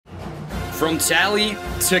From Tally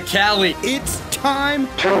to Cali, It's time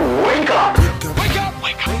to wake up. Wake up!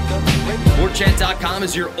 Wake up! Warchant.com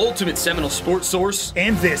is your ultimate Seminole sports source.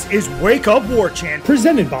 And this is Wake Up Warchant,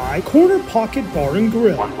 presented by Corner Pocket Bar and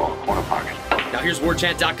Grill. One ball, corner pocket. Now here's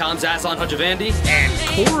Warchant.com's Aslan Hajavandi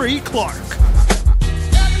And Corey Clark.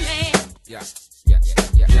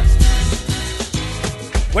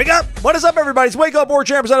 Wake up! What is up, everybody? It's Wake Up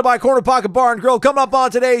Warchant presented by Corner Pocket Bar and Grill. Coming up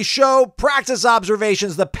on today's show, practice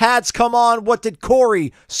observations. The pads come on. What did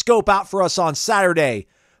Corey scope out for us on Saturday?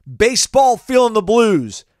 Baseball feeling the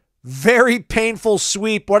blues. Very painful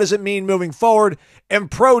sweep. What does it mean moving forward? And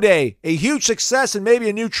Pro Day, a huge success and maybe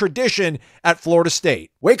a new tradition at Florida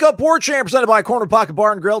State. Wake Up Warchant presented by Corner Pocket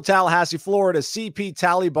Bar and Grill, Tallahassee, Florida.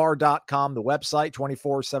 cptallybar.com, the website,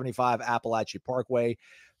 2475 Appalachia Parkway.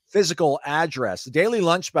 Physical address. The daily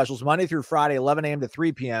lunch specials, Monday through Friday, 11 a.m. to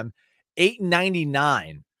 3 p.m.,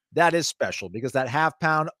 $8.99. That is special because that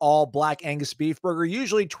half-pound all-black Angus beef burger,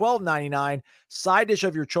 usually $12.99. Side dish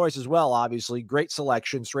of your choice as well, obviously. Great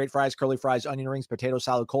selection. Straight fries, curly fries, onion rings, potato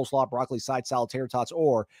salad, coleslaw, broccoli side salad, tater tots,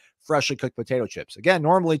 or freshly cooked potato chips. Again,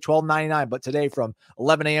 normally $12.99, but today from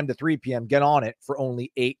 11 a.m. to 3 p.m., get on it for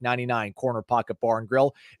only $8.99. Corner Pocket Bar and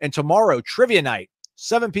Grill. And tomorrow, trivia night,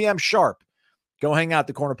 7 p.m. sharp. Go hang out at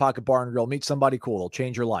the Corner Pocket Bar and Grill. Meet somebody cool. It'll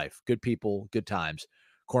change your life. Good people, good times.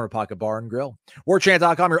 Corner Pocket Bar and Grill.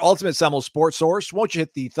 Warchant.com, your ultimate Seminole sports source. Won't you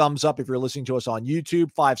hit the thumbs up if you're listening to us on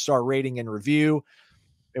YouTube? 5-star rating and review.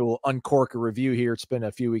 It will uncork a review here. It's been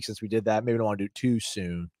a few weeks since we did that. Maybe we don't want to do it too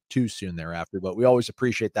soon thereafter, but we always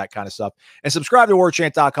appreciate that kind of stuff. And subscribe to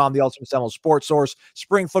Warchant.com, the ultimate Seminole sports source.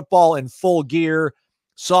 Spring football in full gear.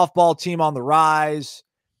 Softball team on the rise.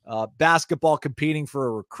 Basketball competing for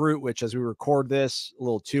a recruit, which as we record this a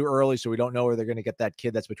little too early, so we don't know where they're going to get that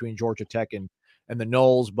kid that's between Georgia Tech and the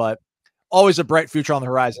Noles, but always a bright future on the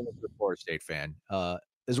horizon as a Florida State fan,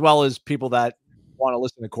 as well as people that want to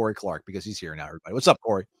listen to Corey Clark because he's here now, everybody. What's up,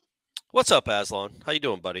 Corey? What's up, Aslan? How you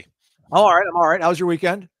doing, buddy? I'm all right. How was your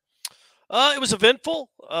weekend? It was eventful.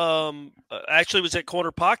 Actually was at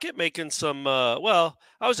Corner Pocket making some, I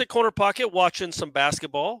was at Corner Pocket watching some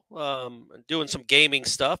basketball, doing some gaming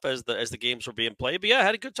stuff as the games were being played. But yeah, I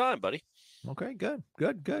had a good time, buddy. Okay, good.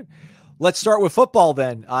 Let's start with football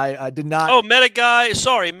then. I did not. Oh, met a guy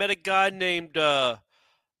named, it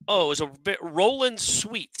was Roland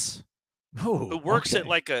Sweets, who works at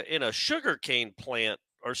in a sugar cane plant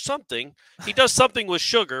or something. He does something with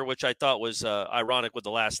sugar, which I thought was ironic with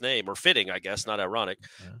the last name, or fitting, I guess, not ironic.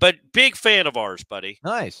 Yeah. But big fan of ours, buddy.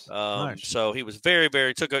 Nice. So he was very,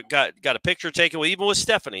 very got a picture taken even with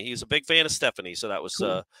Stephanie. He's a big fan of Stephanie, so that was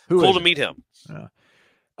cool to meet him.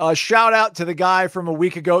 Yeah. Shout out to the guy from a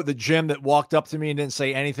week ago at the gym that walked up to me and didn't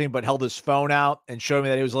say anything but held his phone out and showed me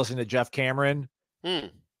that he was listening to Jeff Cameron.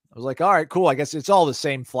 I was like, all right, cool. I guess it's all the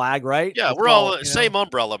same flag, right? Yeah, we're all same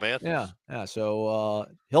umbrella, man. Yeah. So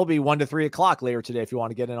he'll be 1 to 3 o'clock later today if you want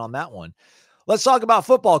to get in on that one. Let's talk about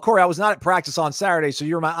football. Corey, I was not at practice on Saturday, so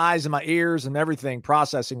you were my eyes and my ears and everything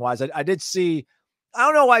processing-wise. I did see, I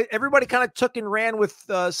don't know why, everybody kind of took and ran with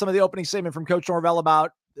some of the opening statement from Coach Norvell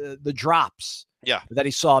about the drops that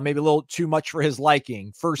he saw, maybe a little too much for his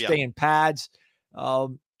liking. First day in pads.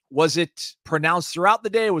 Was it pronounced throughout the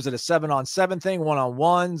day? Was it a 7-on-7 thing,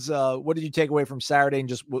 1-on-ones? What did you take away from Saturday? And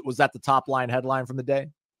just was that the top line headline from the day?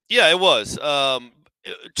 Yeah, it was.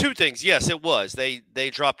 Two things. Yes, it was. They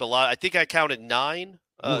dropped a lot. I think I counted 9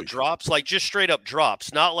 drops, like just straight up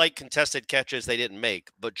drops, not like contested catches they didn't make,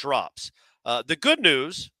 but drops. The good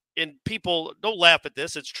news, and people don't laugh at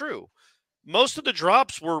this, it's true. Most of the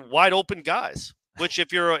drops were wide open guys, which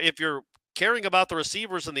if you're caring about the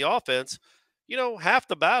receivers and the offense, half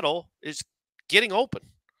the battle is getting open,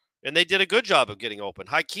 and they did a good job of getting open.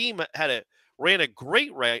 Hakeem ran a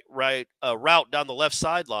great route down the left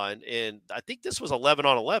sideline, and I think this was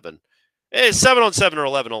 11-on-11. It's 7-on-7 or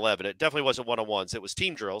 11-on-11. It definitely wasn't 1-on-ones. It was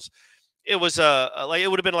team drills. It was it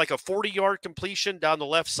would have been like a 40-yard completion down the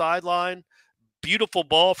left sideline. Beautiful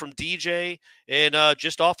ball from DJ, and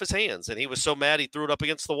just off his hands, and he was so mad he threw it up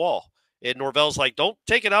against the wall. And Norvell's like, "Don't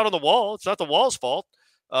take it out on the wall. It's not the wall's fault."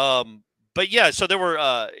 But yeah, so there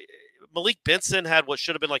were Malik Benson had what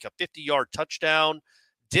should have been like a 50-yard touchdown,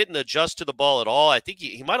 didn't adjust to the ball at all. I think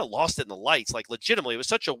he might have lost it in the lights, like legitimately. It was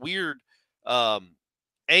such a weird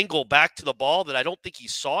angle back to the ball that I don't think he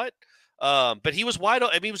saw it. But he was wide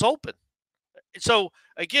open. I mean, he was open. So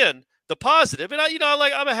again, the positive, and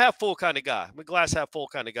I'm a half full kind of guy. I'm a glass half full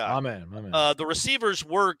kind of guy. Amen. The receivers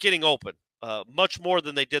were getting open much more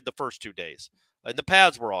than they did the first 2 days, and the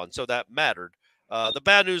pads were on, so that mattered. The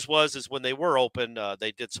bad news is when they were open,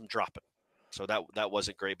 they did some dropping. So that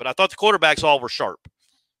wasn't great. But I thought the quarterbacks all were sharp.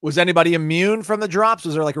 Was anybody immune from the drops?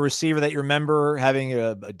 Was there like a receiver that you remember having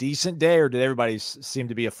a decent day, or did everybody seem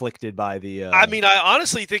to be afflicted by the? I mean, I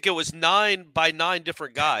honestly think it was 9 by 9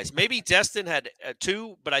 different guys. Maybe Destin had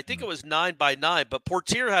 2, but I think it was 9 by 9. But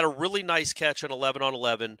Portier had a really nice catch on 11 on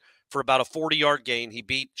 11 for about a 40-yard gain. He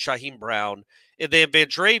beat Shaheem Brown. And then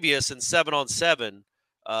Vandravius in 7 on 7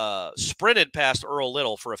 sprinted past Earl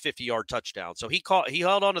Little for a 50-yard touchdown. So he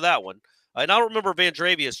held on to that one. And I don't remember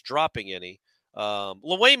Vandravius dropping any.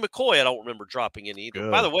 LaWayne McCoy, I don't remember dropping any either.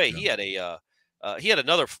 By the way, he had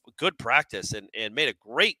another good practice and made a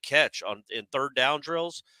great catch in third down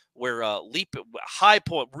drills where high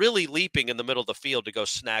point, really leaping in the middle of the field to go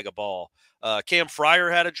snag a ball. Cam Fryer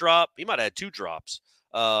had a drop. He might have had 2 drops.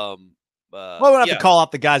 Well, we don't have to call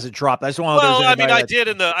out the guys that dropped. I just want to. Well, I mean, I did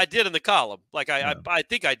in the column. Like I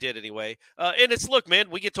think I did anyway. And it's, look, man,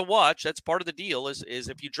 we get to watch. That's part of the deal. Is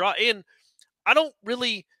if you draw in, I don't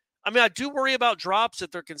really. I mean, I do worry about drops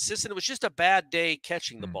if they're consistent. It was just a bad day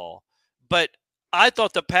catching the ball. But I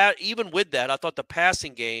thought even with that, I thought the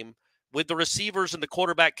passing game with the receivers and the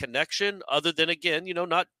quarterback connection, other than, again,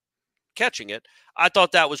 not catching it, I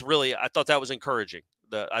thought that was encouraging.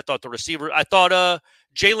 I thought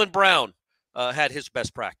Jaylen Brown had his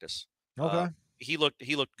best practice. Okay. He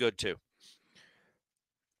looked good too.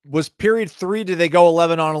 Was period 3, did they go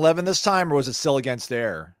 11 on 11 this time, or was it still against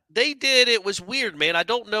air? They did. It was weird, man. I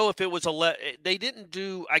don't know if it was they didn't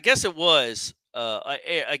do, I guess it was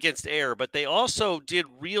against air, but they also did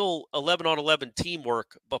real 11 on 11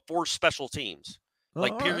 teamwork before special teams,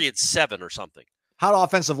 like period 7 or something. How did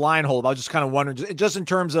offensive line hold? I was just kind of wondering, just in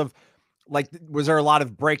terms of, like, was there a lot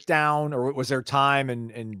of breakdown, or was there time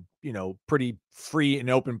and pretty free and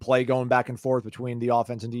open play going back and forth between the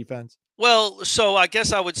offense and defense? Well, so I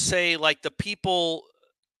guess I would say, like,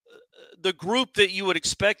 the group that you would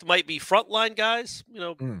expect might be frontline guys,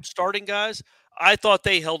 starting guys. I thought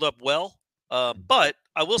they held up well. But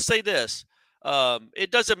I will say this.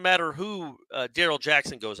 It doesn't matter who Darrell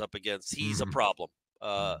Jackson goes up against. He's a problem.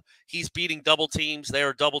 He's beating double teams. They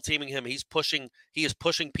are double teaming him. He is pushing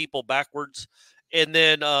people backwards. And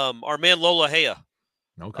then our man Lola Hea.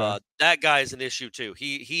 Okay. That guy is an issue too.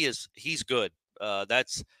 He's good.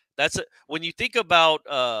 When you think about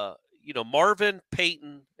Marvin,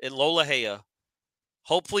 Peyton, and Lola Hea,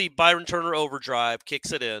 hopefully Byron Turner overdrive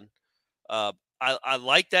kicks it in. I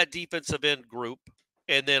like that defensive end group.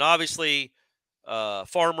 And then obviously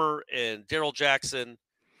Farmer and Darrell Jackson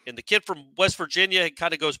and the kid from West Virginia, it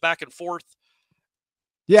kind of goes back and forth.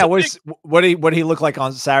 Yeah, what did he look like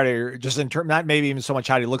on Saturday? Or just in terms, not maybe even so much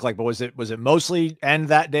how did he look like, but was it mostly end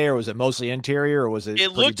that day, or was it mostly interior, or was it?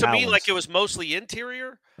 It looked to me like it was mostly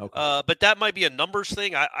interior. Okay. But that might be a numbers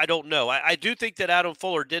thing. I don't know. I do think that Adam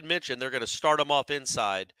Fuller did mention they're going to start him off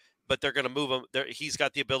inside, but they're going to move him. He's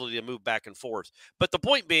got the ability to move back and forth. But the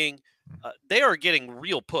point being, they are getting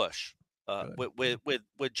real push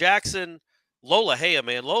with Jackson. Lola Hea,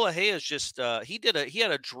 man. Lola Hea is just he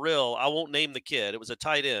had a drill. I won't name the kid. It was a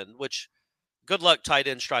tight end, which good luck tight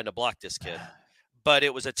ends trying to block this kid. But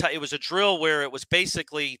it was a drill where it was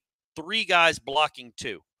basically 3 guys blocking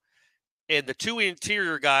 2. And the 2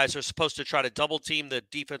 interior guys are supposed to try to double team the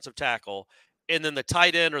defensive tackle, and then the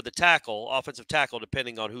tight end or the tackle, offensive tackle,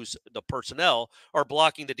 depending on who's the personnel, are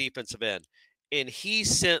blocking the defensive end. And he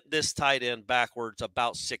sent this tight end backwards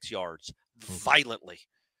about 6 yards violently.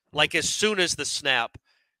 Like, as soon as the snap,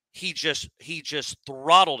 he just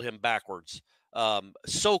throttled him backwards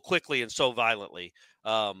so quickly and so violently.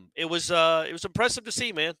 It was impressive to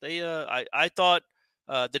see, man. I thought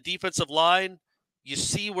the defensive line, you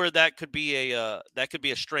see where that could be a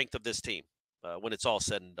strength of this team when it's all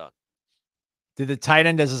said and done. Did the tight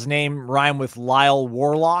end, does his name rhyme with Lyle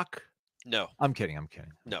Warlock? No. I'm kidding.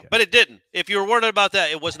 No, but it didn't. If you were worried about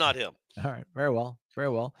that, it was not him. All right. Very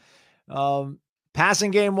well.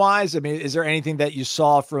 Passing game wise, I mean, is there anything that you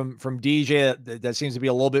saw from DJ that seems to be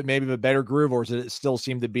a little bit maybe of a better groove, or does it still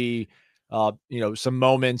seem to be, some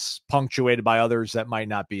moments punctuated by others that might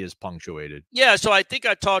not be as punctuated? Yeah. So I think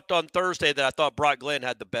I talked on Thursday that I thought Brock Glenn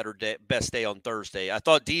had the best day on Thursday. I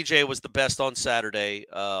thought DJ was the best on Saturday.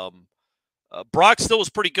 Brock still was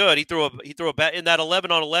pretty good. He threw a bat in that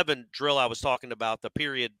 11 on 11 drill I was talking about, the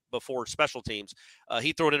period before special teams.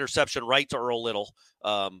 He threw an interception right to Earl Little.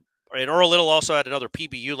 And Earl Little also had another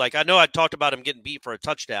PBU. Like, I know I talked about him getting beat for a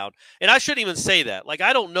touchdown, and I shouldn't even say that. Like,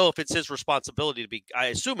 I don't know if it's his responsibility to be. I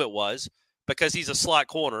assume it was, because he's a slot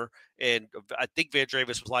corner, and I think Vandravius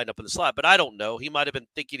was lined up in the slot, but I don't know. He might have been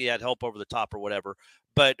thinking he had help over the top or whatever.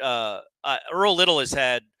 But Earl Little has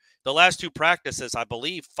had the last 2 practices, I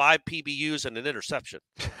believe, 5 PBUs and an interception.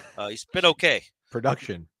 He's been okay.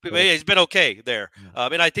 production. But yeah, he's been okay there.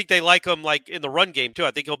 And I think they like him like in the run game too.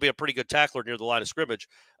 I think he'll be a pretty good tackler near the line of scrimmage.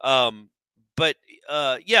 Yeah,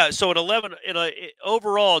 so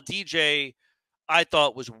overall, DJ I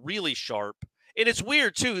thought was really sharp. And it's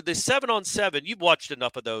weird too. The 7-on-7, you've watched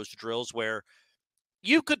enough of those drills where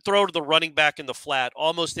you could throw to the running back in the flat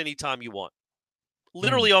almost any time you want.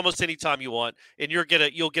 Literally almost any time you want, and you'll get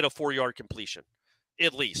a 4-yard completion,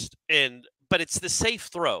 at least. But it's the safe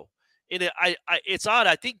throw. And it's odd.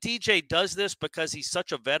 I think DJ does this because he's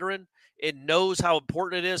such a veteran and knows how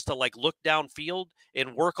important it is to like look downfield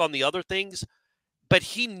and work on the other things. But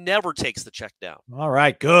he never takes the check down. All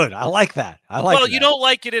right, good. I like that. Well, you don't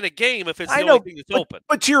like it in a game if it's the only thing that's open.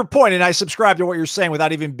 But to your point, and I subscribe to what you're saying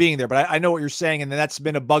without even being there, but I know what you're saying, and that's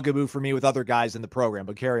been a bugaboo for me with other guys in the program.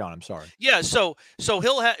 But carry on. I'm sorry. Yeah. So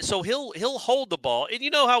he'll hold the ball, and you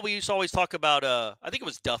know how we used to always talk about. I think it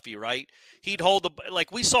was Duffy, right? He'd hold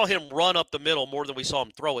we saw him run up the middle more than we saw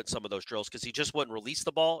him throw it in some of those drills because he just wouldn't release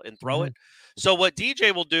the ball and throw it. So what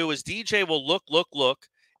DJ will do is DJ will look.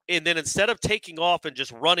 And then instead of taking off and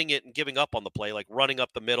just running it and giving up on the play, like running up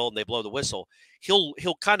the middle and they blow the whistle, he'll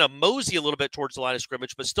kind of mosey a little bit towards the line of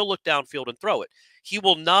scrimmage, but still look downfield and throw it. He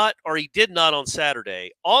will not, or he did not on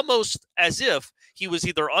Saturday, almost as if he was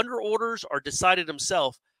either under orders or decided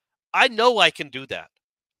himself, I know I can do that.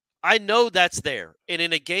 I know that's there. And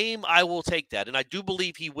in a game, I will take that. And I do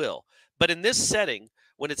believe he will. But in this setting,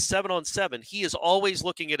 when it's 7-on-7, he is always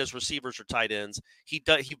looking at his receivers or tight ends. He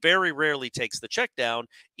very rarely takes the check down,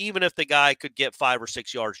 even if the guy could get 5 or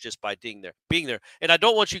 6 yards just by being there. And I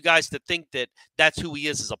don't want you guys to think that that's who he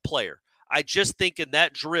is as a player. I just think in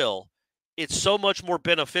that drill, it's so much more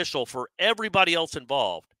beneficial for everybody else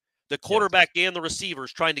involved, the quarterback and the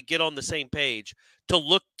receivers trying to get on the same page,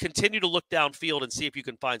 to continue to look downfield and see if you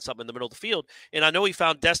can find something in the middle of the field. And I know he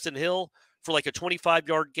found Destin Hill for like a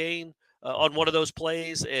 25-yard gain on one of those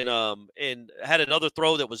plays, and had another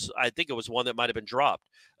throw I think it was one that might have been dropped.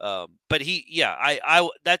 But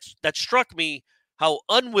that struck me how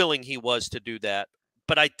unwilling he was to do that.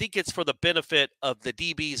 But I think it's for the benefit of the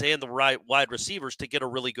DBs and the wide receivers to get a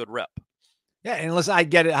really good rep. Yeah, and listen, I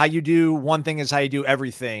get it. How you do one thing is how you do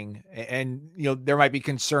everything. And, there might be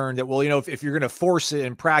concern that, well, if you're going to force it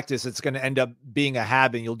in practice, it's going to end up being a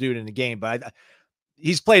habit and you'll do it in the game. But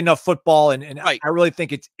he's played enough football, and right. I really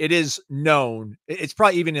think it is known. It's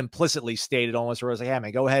probably even implicitly stated almost, where I was like, "Hey,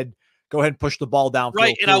 man, go ahead, and push the ball down."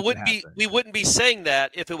 Right, and we wouldn't be saying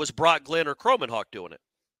that if it was Brock Glenn or Kromenhawk doing it.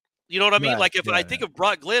 You know what I mean? Like if I think of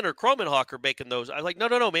Brock Glenn or Kromenhawk are making those, I'm like,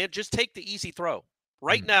 no, man, just take the easy throw.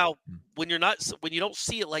 Right now, when you don't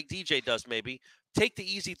see it like DJ does, maybe take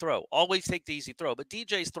the easy throw. Always take the easy throw. But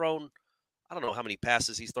DJ's thrown, I don't know how many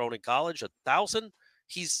passes he's thrown in college, 1,000.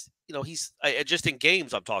 He's just in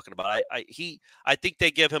games I'm talking about. I think they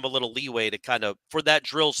give him a little leeway to kind of, for that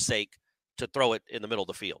drill's sake, to throw it in the middle of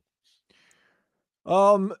the field.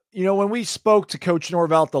 When we spoke to Coach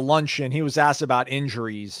Norvell at the luncheon, he was asked about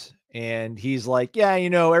injuries, and he's like, yeah,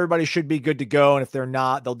 everybody should be good to go. And if they're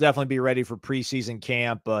not, they'll definitely be ready for preseason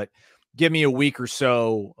camp, but give me a week or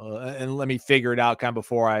so and let me figure it out kind of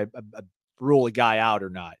before I rule a guy out or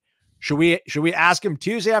not. Should we ask him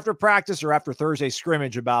Tuesday after practice or after Thursday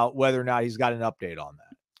scrimmage about whether or not he's got an update on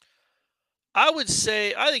that? I would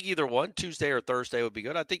say, I think either one, Tuesday or Thursday would be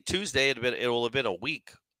good. I think Tuesday it will have been a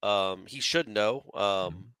week. He should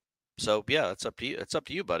know. So yeah, it's up to you. It's up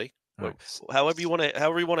to you, buddy. Right. However you want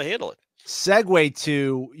to handle it. Segue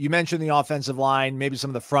to, you mentioned the offensive line, maybe some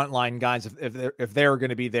of the front line guys, if they're going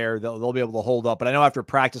to be there, they'll be able to hold up. But I know after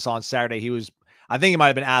practice on Saturday, I think he might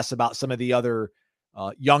have been asked about some of the other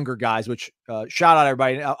younger guys, which shout out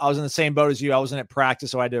everybody. I was in the same boat as you. I wasn't at practice,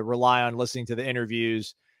 so I had to rely on listening to the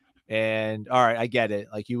interviews. And all right, I get it.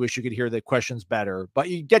 Like, you wish you could hear the questions better, but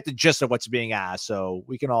you get the gist of what's being asked. So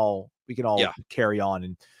we can all carry on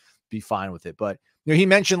and be fine with it. But he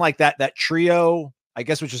mentioned like that trio, I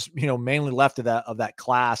guess, which is mainly left of that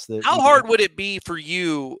class. How hard would it be for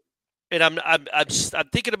you? And I'm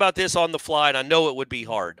thinking about this on the fly, and I know it would be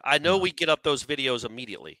hard. I know we get up those videos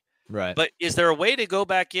immediately. Right. But is there a way to go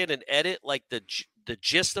back in and edit like the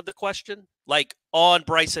gist of the question, like on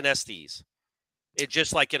Bryson Estes? It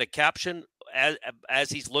just like in a caption as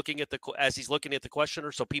he's looking at the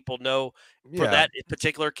questioner, so people know for that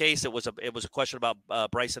particular case it was a question about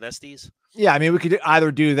Bryson Estes. Yeah, I mean, we could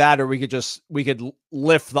either do that or we could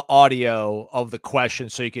lift the audio of the question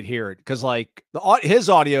so you could hear it, because like his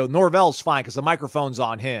audio, Norvell's fine because the microphone's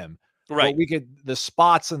on him. Right. But the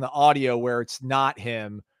spots in the audio where it's not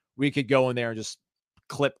him, we could go in there and just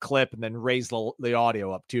clip, and then raise the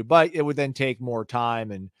audio up too. But it would then take more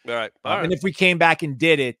time. And All right. and if we came back and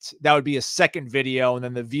did it, that would be a second video, and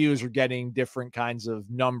then the views are getting different kinds of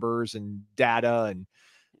numbers and data and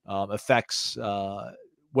affects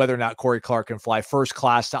whether or not Corey Clark can fly first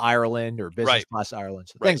class to Ireland or business class to Ireland,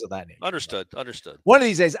 so things of that nature. Understood. One of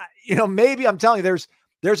these days, maybe I'm telling you,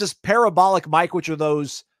 there's this parabolic mic, which are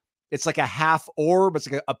those. It's like a half orb. It's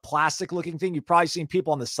like a plastic looking thing. You've probably seen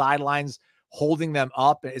people on the sidelines holding them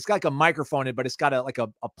up. It's got like a microphone in it, but it's got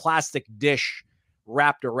a plastic dish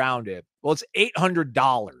wrapped around it. Well, it's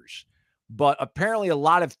 $800, but apparently a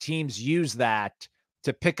lot of teams use that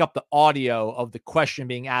to pick up the audio of the question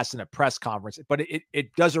being asked in a press conference. But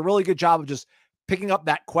it does a really good job of just picking up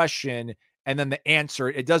that question and then the answer.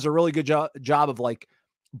 It does a really good job of like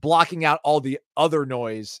blocking out all the other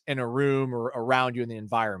noise in a room or around you in the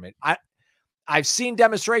environment. I've seen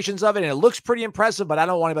demonstrations of it and it looks pretty impressive, but I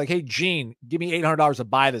don't want to be like, hey, Gene, give me $800 to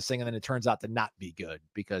buy this thing. And then it turns out to not be good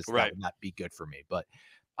because that would not be good for me. But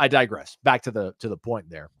I digress. Back to the point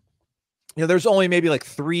there. There's only maybe like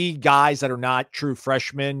 3 guys that are not true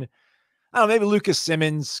freshmen. I don't know, maybe Lucas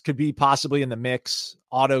Simmons could be possibly in the mix.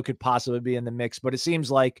 Otto could possibly be in the mix, but it seems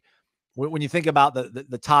like when you think about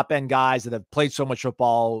the top end guys that have played so much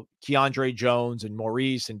football, Keandre Jones and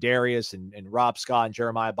Maurice and Darius and Rob Scott and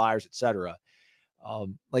Jeremiah Byers, et cetera,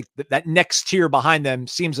 like that next tier behind them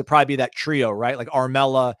seems to probably be that trio, right? Like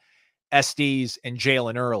Armella, Estes, and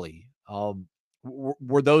Jalen Early.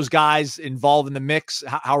 Were those guys involved in the mix?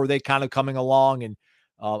 How are they kind of coming along? And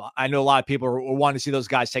I know a lot of people are wanting to see those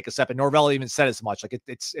guys take a step. And Norvell even said as much. Like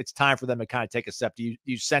it's time for them to kind of take a step. Do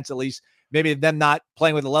you sense at least maybe them not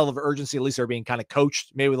playing with a level of urgency? At least they're being kind of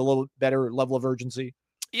coached, maybe with a little better level of urgency.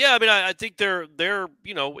 Yeah, I mean, I think they're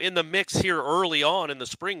in the mix here early on in the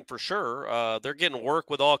spring for sure. They're getting work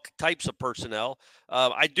with all types of personnel.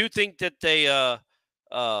 I do think that they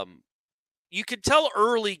you can tell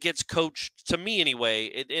Early gets coached, to me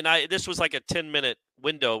anyway. This was like a 10-minute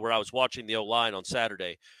window where I was watching the O-line on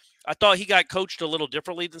Saturday. I thought he got coached a little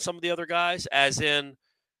differently than some of the other guys, as in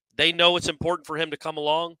they know it's important for him to come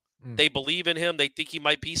along. They believe in him. They think he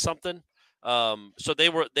might be something. So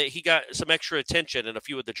he got some extra attention in a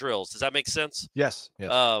few of the drills. Does that make sense? Yes.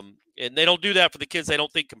 And they don't do that for the kids they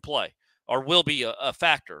don't think can play or will be a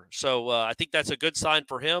factor. So I think that's a good sign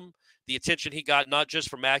for him. The attention he got, not just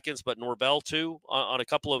from Atkins, but Norvell too, on a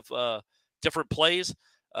couple of different plays.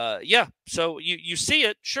 So you see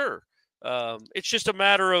it, sure. It's just a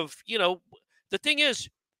matter of, the thing is,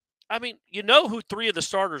 I mean, who 3 of the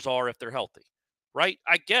starters are if they're healthy, right?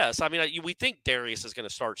 I guess. I mean, we think Darius is going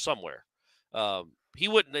to start somewhere. He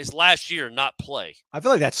wouldn't his last year not play. I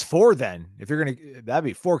feel like that's 4 then. If you're going to, that'd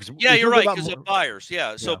be 4. Yeah, you're right, because of Byers.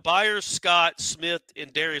 Yeah. So Byers, Scott, Smith,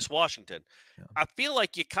 and Darius Washington. Yeah. I feel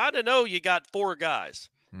like you kind of know you got 4 guys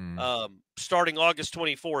starting August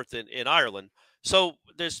 24th in Ireland. So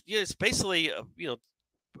it's basically a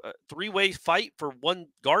 3-way fight for 1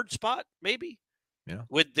 guard spot, maybe. Yeah.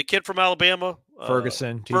 With the kid from Alabama,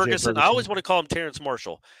 Ferguson. Ferguson. I always want to call him Terrence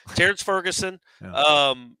Marshall. Terrence Ferguson,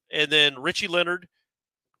 and then Richie Leonard,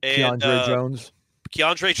 and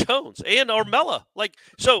Keandre Jones, and Armella. Like,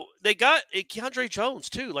 so they got Keandre Jones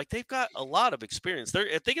too. Like, they've got a lot of experience.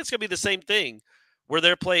 I think it's gonna be the same thing where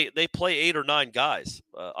they play 8 or 9 guys.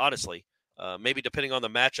 Honestly, maybe depending on the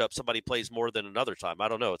matchup, somebody plays more than another time. I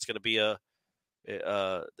don't know. It's gonna be a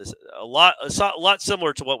lot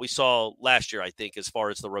similar to what we saw last year, I think, as far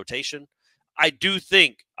as the rotation. I do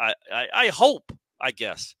think, I hope, I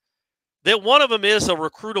guess, that one of them is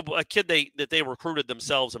a kid that they recruited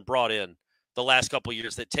themselves and brought in the last couple of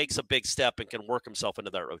years that takes a big step and can work himself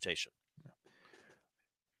into that rotation.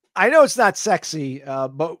 I know it's not sexy,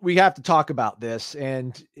 but we have to talk about this,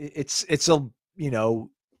 and it's a,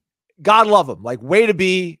 God love him, like way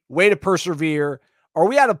to persevere. Are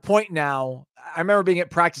we at a point now? I remember being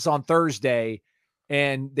at practice on Thursday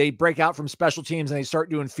and they break out from special teams and they start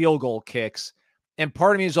doing field goal kicks. And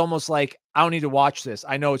part of me is almost like, I don't need to watch this.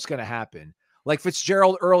 I know it's going to happen. Like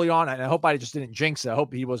Fitzgerald early on, and I hope I just didn't jinx it. I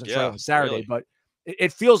hope he wasn't starting on Saturday, really. But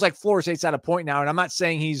it feels like Florida State's at a point now. And I'm not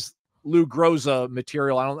saying he's Lou Groza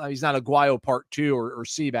material. He's not a Guayo Part 2 or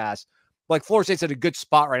Seabass. Like, Florida State's at a good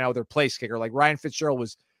spot right now with their place kicker. Like, Ryan Fitzgerald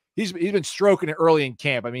he's been stroking it early in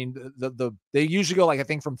camp. I mean, they usually go, like, I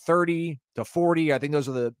think from 30 to 40. I think those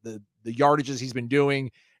are the yardages he's been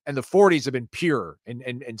doing, and the 40s have been pure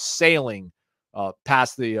and sailing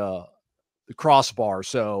past the crossbar.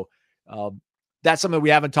 So that's something we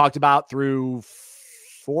haven't talked about through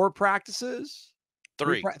 4 practices,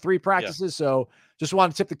 3 practices. Yeah. So just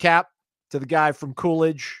want to tip the cap to the guy from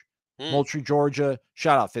Coolidge, Moultrie, Georgia.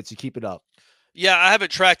 Shout out, Fitzy. Keep it up. Yeah, I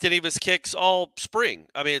haven't tracked any of his kicks all spring.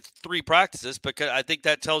 I mean, it's 3 practices, because I think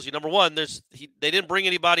that tells you, number one, they didn't bring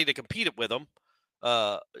anybody to compete it with him.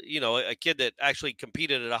 A kid that actually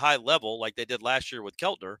competed at a high level like they did last year with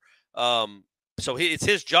Keltner. So it's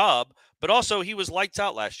his job, but also he was lights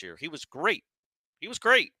out last year. He was great. He was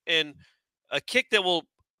great. And a kick that will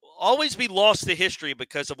always be lost to history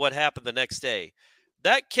because of what happened the next day.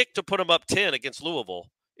 That kick to put him up 10 against Louisville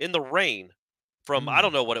in the rain from, I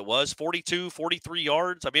don't know what it was, 42, 43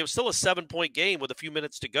 yards. I mean, it was still a 7-point game with a few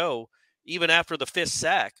minutes to go, even after the 5th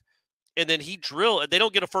sack. And then he drilled, and they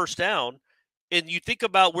don't get a first down. And you think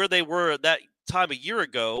about where they were at that time a year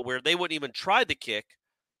ago, where they wouldn't even try the kick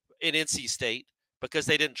in NC State because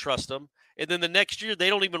they didn't trust him. And then the next year, they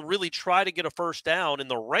don't even really try to get a first down in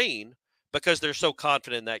the rain because they're so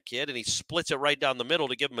confident in that kid. And he splits it right down the middle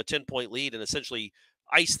to give him a 10-point lead and essentially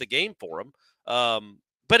ice the game for him.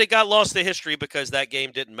 But it got lost to history because that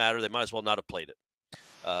game didn't matter. They might as well not have played it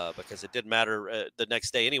because it didn't matter the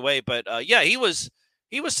next day anyway. But yeah, he was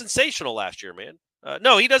sensational last year, man.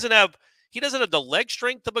 No, he doesn't have the leg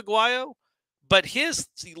strength of Aguayo, but his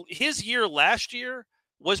year last year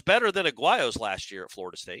was better than Aguayo's last year at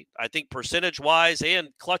Florida State. I think percentage-wise and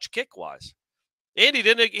clutch kick-wise. And he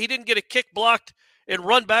didn't get a kick blocked and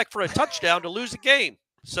run back for a touchdown to lose a game.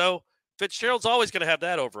 So Fitzgerald's always going to have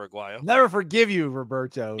that over Aguayo. Never forgive you,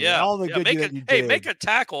 Roberto. Yeah, all the good that you did. Hey, make a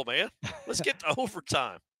tackle, man. Let's get to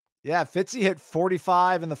overtime. Yeah, Fitzy hit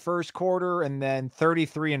 45 in the first quarter and then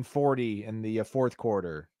 33 and 40 in the fourth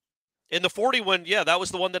quarter. In the 40 one, yeah, that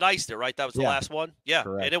was the one that iced it, right? That was the last one. Yeah,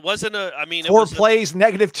 correct. And it wasn't four plays,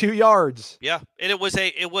 negative -2 yards. Yeah, and it was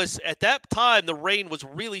at that time the rain was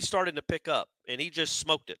really starting to pick up, and he just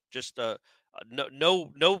smoked it. Just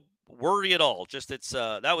no worry at all. Just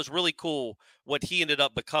that was really cool what he ended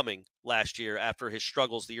up becoming last year after his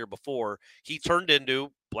struggles the year before. He turned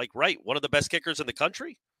into one of the best kickers in the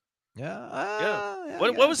country. Yeah.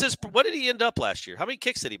 What was his? What did he end up last year? How many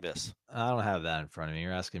kicks did he miss? I don't have that in front of me.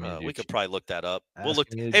 You're asking me. We could probably look that up. We'll look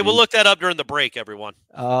that up during the break, everyone.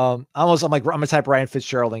 I'm gonna type Ryan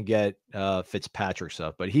Fitzgerald and get Fitzpatrick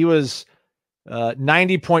stuff, but he was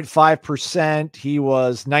 90.5%. He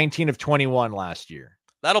was 19 of 21 last year.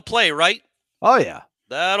 That'll play, right? Oh yeah,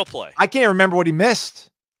 that'll play. I can't remember what he missed.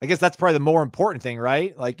 I guess that's probably the more important thing,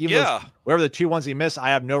 right? Whatever the 2 ones he missed, I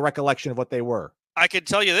have no recollection of what they were. I can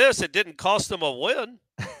tell you this, it didn't cost them a win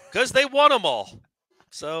because they won them all.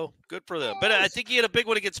 So good for them. But I think he had a big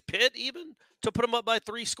one against Pitt even to put him up by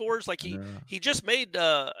 3 scores. He just made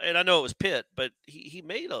and I know it was Pitt, but he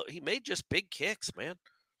made just big kicks, man.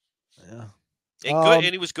 Yeah. And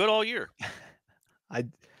he was good all year. I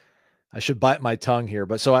should bite my tongue here,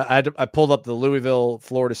 but so I pulled up the Louisville,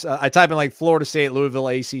 Florida. I type in Florida State, Louisville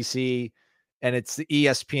ACC, and it's the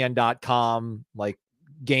ESPN.com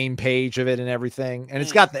game page of it and everything, and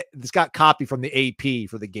it's got copy from the AP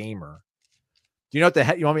for the Gamer. Do you know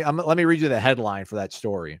what you want me? Let me read you the headline for that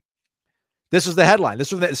story. This was the headline.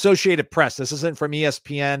 This was the Associated Press. This isn't from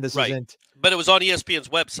ESPN. This isn't. But it was on ESPN's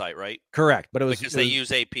website, right? Correct. But it was because they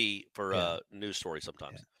use AP for news stories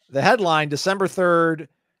sometimes. Yeah. The headline: December 3rd,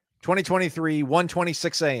 2023,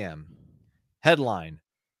 1:26 a.m. Headline: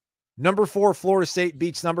 Number 4 Florida State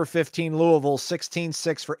beats number 15 Louisville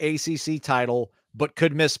 16-6 for ACC title, but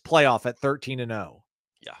could miss playoff at 13-0.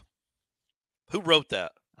 Yeah. Who wrote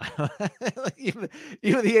that? even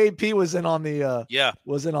the AP was in on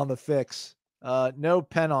the fix. No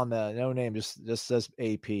pen on the no name, just says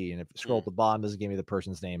AP, and if you scroll at the bottom, doesn't give me the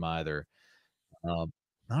person's name either. I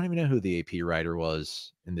don't even know who the AP writer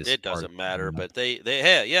was in this. It doesn't matter, but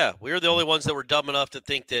we're the only ones that were dumb enough to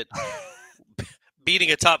think that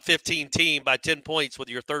beating a top 15 team by 10 points with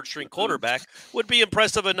your third string quarterback would be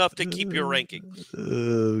impressive enough to keep your ranking.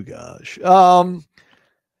 Oh gosh.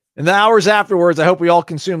 In the hours afterwards, I hope we all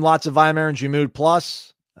consume lots of Vitamin Energy Mood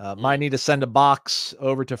Plus. Might need to send a box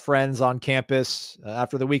over to friends on campus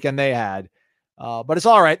after the weekend they had. But it's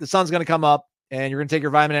all right. The sun's going to come up and you're going to take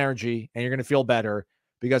your Vitamin Energy and you're going to feel better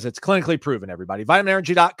because it's clinically proven, everybody.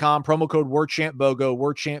 VitaminEnergy.com, promo code WARCHANT, BOGO,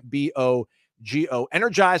 WARCHANT, BOGO.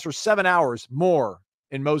 Energize for 7 hours more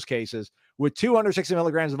in most cases with 260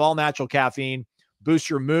 milligrams of all natural caffeine.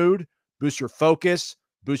 Boost your mood, boost your focus,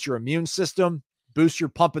 boost your immune system, boost your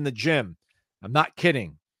pump in the gym. I'm not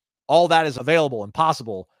kidding. All that is available and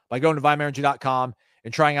possible by going to VitaminEnergy.com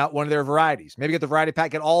and trying out one of their varieties. Maybe get the variety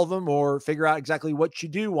pack, get all of them, or figure out exactly what you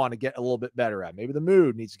do want to get a little bit better at. Maybe the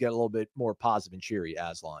mood needs to get a little bit more positive and cheery,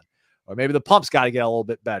 Aslan. Or maybe the pump's got to get a little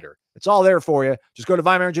bit better. It's all there for you. Just go to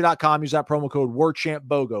VitaminEnergy.com. Use that promo code WARCHANT,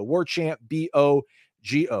 BOGO. WARCHANT,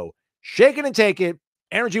 BOGO. Shake it and take it.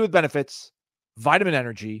 Energy with benefits.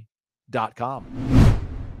 VitaminEnergy.com.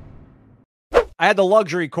 I had the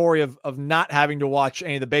luxury, Corey, of not having to watch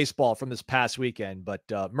any of the baseball from this past weekend, but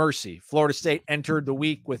mercy. Florida State entered the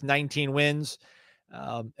week with 19 wins,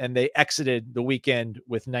 and they exited the weekend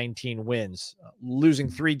with 19 wins, losing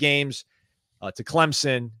 3 games to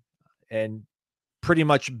Clemson, and pretty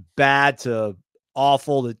much bad to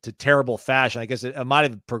awful to terrible fashion. I guess it might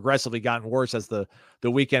have progressively gotten worse as the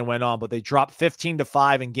weekend went on, but they dropped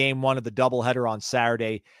 15-5 in game 1 of the doubleheader on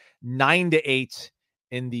Saturday, 9-8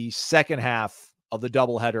 in the second half of the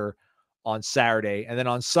doubleheader on Saturday. And then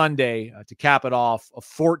on Sunday, to cap it off, a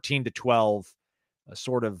 14-12, a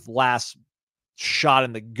sort of last shot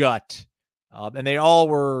in the gut. And they all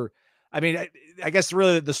were, I mean, I guess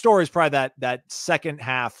really the story is probably that second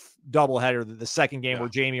half doubleheader, the second game where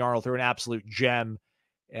Jamie Arnold threw an absolute gem.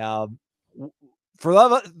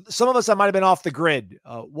 For some of us that might have been off the grid,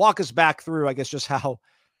 walk us back through, I guess, just how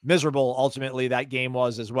miserable ultimately that game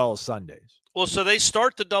was, as well as Sundays. Well, so they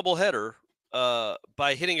start the doubleheader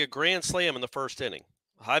by hitting a grand slam in the first inning.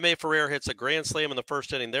 Jaime Ferrer hits a grand slam in the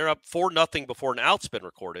first inning. They're up 4-0 before an out's been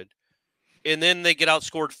recorded. And then they get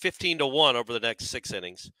outscored 15-1 over the next 6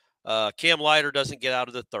 innings. Cam Leiter doesn't get out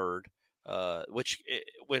of the third, which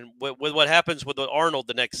when what happens with Arnold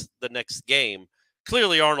the next game,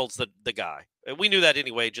 clearly Arnold's the guy. And we knew that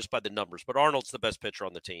anyway just by the numbers, but Arnold's the best pitcher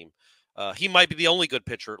on the team. He might be the only good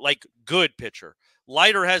pitcher.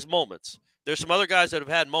 Leiter has moments. There's some other guys that have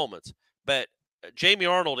had moments, but Jamie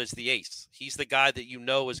Arnold is the ace. He's the guy that you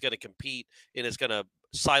know is going to compete and is going to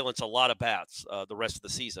silence a lot of bats the rest of the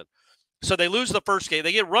season. So they lose the first game.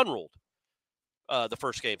 They get run ruled the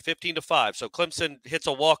first game, 15-5. So Clemson hits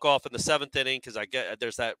a walk-off in the 7th inning because I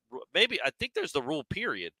think there's the rule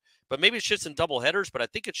period, but maybe it's just in double headers, but I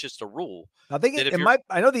think it's just a rule. I think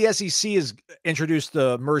I know the SEC has introduced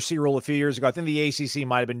the mercy rule a few years ago. I think the ACC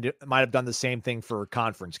might have done the same thing for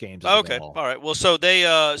conference games. Okay. All right. Well, so they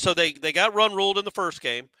got run ruled in the first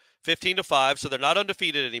game, 15-5, so they're not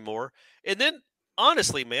undefeated anymore. And then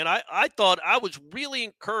honestly, man, I thought I was really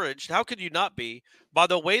encouraged. How could you not be, by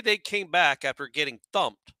the way they came back after getting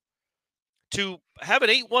thumped to have an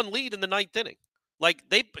 8-1 lead in the 9th inning?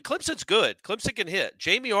 Clemson's good. Clemson can hit.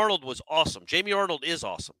 Jamie Arnold was awesome. Jamie Arnold is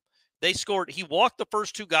awesome. They scored. He walked the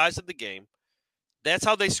first 2 guys of the game. That's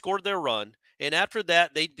how they scored their run. And after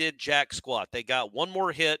that, they did jack squat. They got one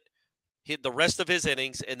more hit the rest of his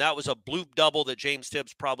innings, and that was a bloop double that James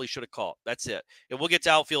Tibbs probably should have caught. That's it. And we'll get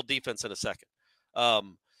to outfield defense in a second.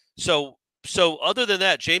 So other than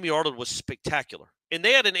that, Jamie Arnold was spectacular. And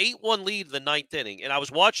they had an 8-1 lead in the 9th inning. And I was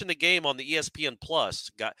watching the game on the ESPN Plus.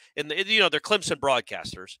 They're Clemson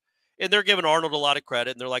broadcasters. And they're giving Arnold a lot of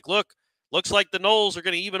credit. And they're like, looks like the Noles are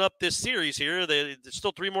going to even up this series here. There's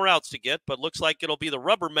still 3 more outs to get, but looks like it'll be the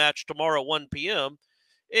rubber match tomorrow at 1 p.m.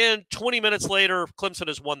 And 20 minutes later, Clemson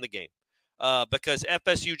has won the game because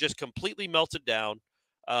FSU just completely melted down.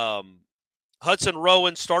 Hudson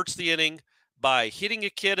Rowan starts the inning by hitting a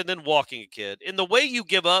kid and then walking a kid. And the way you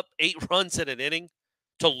give up 8 runs in an inning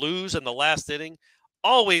to lose in the last inning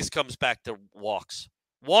always comes back to walks.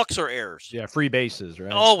 Walks or errors. Yeah, free bases,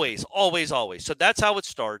 right? Always. So that's how it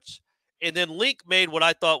starts. And then Link made what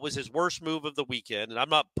I thought was his worst move of the weekend. And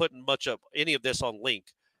I'm not putting much of any of this on Link.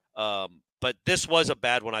 But this was a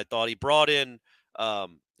bad one, I thought. He brought in,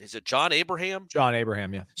 is it John Abraham? John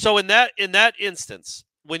Abraham, yeah. So in that instance,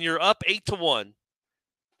 when you're up 8-1,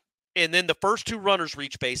 and then the first 2 runners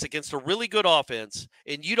reach base against a really good offense,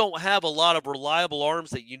 and you don't have a lot of reliable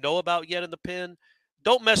arms that you know about yet in the pen,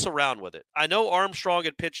 don't mess around with it. I know Armstrong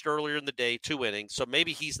had pitched earlier in the day, 2 innings, so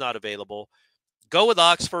maybe he's not available. Go with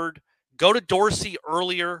Oxford. Go to Dorsey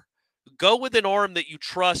earlier. Go with an arm that you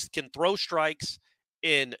trust can throw strikes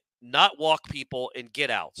and not walk people and get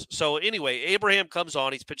outs. So anyway, Abraham comes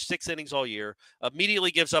on. He's pitched 6 innings all year,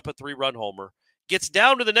 immediately gives up a 3-run homer, gets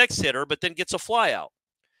down to the next hitter, but then gets a fly out.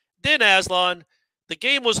 Then Aslan, the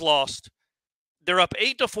game was lost. They're up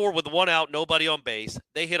 8-4 with 1 out, nobody on base.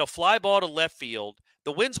 They hit a fly ball to left field.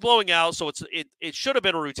 The wind's blowing out, so it should have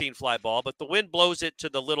been a routine fly ball, but the wind blows it to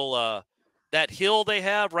the little that hill they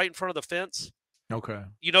have right in front of the fence. Okay.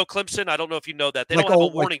 You know Clemson? I don't know if you know that. They don't have a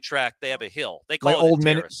warning track. They have a hill. They call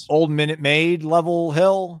it old Minute Maid level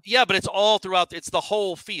hill? Yeah, but it's all throughout. It's the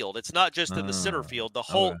whole field. It's not just in the center field. The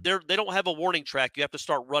whole they don't have a warning track. You have to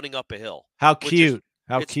start running up a hill. How cute.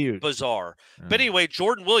 It's bizarre. Yeah. But anyway,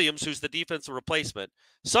 Jordan Williams, who's the defensive replacement,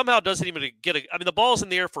 somehow doesn't even get the ball's in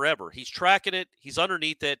the air forever. He's tracking it. He's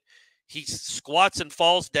underneath it. He squats and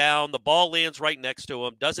falls down. The ball lands right next to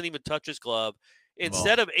him. Doesn't even touch his glove.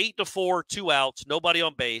 Instead of 8-4, 2 outs, nobody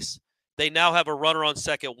on base, they now have a runner on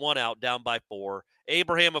second, 1 out, down by 4.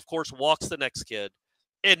 Abraham, of course, walks the next kid.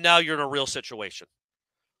 And now you're in a real situation.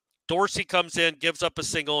 Dorsey comes in, gives up a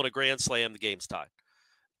single and a grand slam. The game's tied.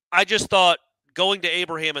 I just thought going to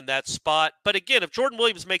Abraham in that spot. But again, if Jordan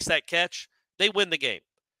Williams makes that catch, they win the game.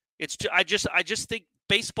 I just think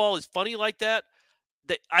baseball is funny like that.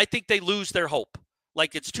 I think they lose their hope.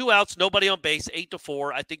 Like it's 2 outs, nobody on base,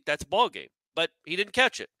 8-4. I think that's a ball game. But he didn't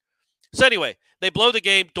catch it. So anyway, they blow the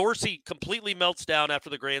game. Dorsey completely melts down after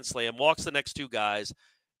the grand slam, walks the next 2 guys.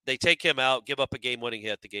 They take him out, give up a game-winning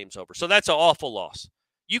hit. The game's over. So that's an awful loss.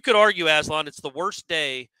 You could argue, Aslan, it's the worst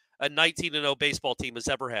day a 19-0 baseball team has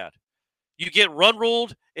ever had. You get run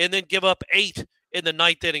ruled and then give up 8 in the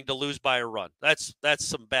 9th inning to lose by a run. That's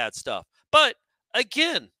some bad stuff. But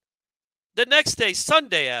again, the next day,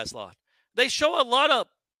 Sunday, Aslan, they show a lot of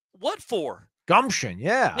what for? Gumption,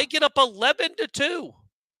 yeah. They get up 11-2.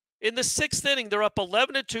 In the 6th inning, they're up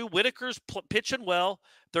 11-2. Whitaker's pitching well.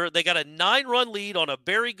 They got a 9-run lead on a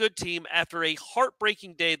very good team after a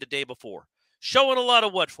heartbreaking day the day before. Showing a lot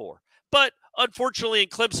of what for. But unfortunately, in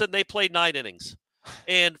Clemson, they played 9 innings.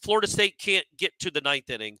 And Florida State can't get to the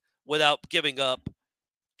 9th inning without giving up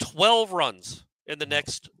 12 runs in the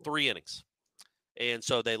next 3 innings. And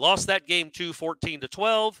so they lost that game too,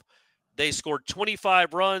 14-12. They scored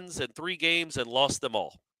 25 runs in 3 games and lost them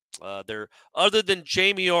all. They're other than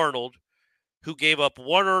Jamie Arnold, who gave up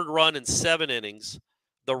 1 earned run in 7 innings.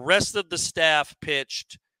 The rest of the staff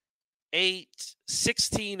pitched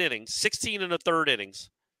 16 innings, 16 and a third innings,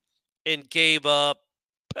 and gave up,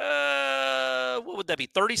 what would that be,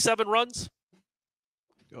 37 runs?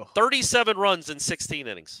 Oh. 37 runs in 16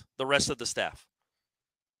 innings, the rest of the staff.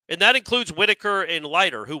 And that includes Whitaker and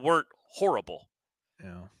Leiter, who weren't horrible.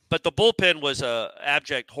 Yeah. But the bullpen was a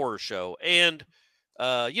abject horror show. And,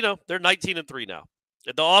 they're 19-3 now.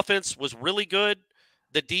 The offense was really good.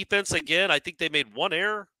 The defense, again, I think they made 1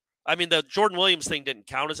 error. I mean, the Jordan Williams thing didn't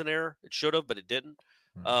count as an error. It should have, but it didn't.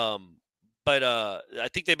 But I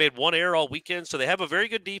think they made 1 error all weekend. So they have a very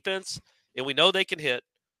good defense, and we know they can hit.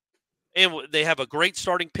 And they have a great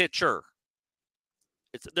starting pitcher.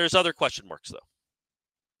 There's other question marks, though.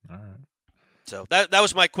 All right. So that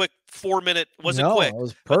was my quick 4-minute. Wasn't quick, it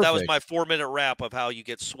was but that was my 4-minute wrap of how you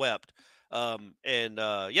get swept. Yeah,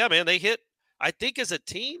 man, they hit. I think as a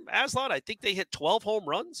team, Aslan, I think they hit 12 home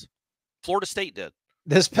runs. Florida State did.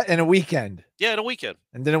 In a weekend. Yeah, in a weekend.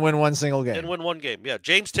 And didn't win 1 single game. Didn't win 1 game. Yeah,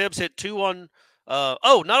 James Tibbs hit 2 on. Not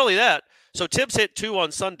only that. So Tibbs hit 2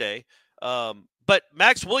 on Sunday. But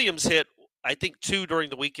Max Williams hit, I think, 2 during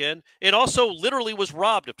the weekend, and also literally was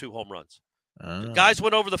robbed of 2 home runs. Guys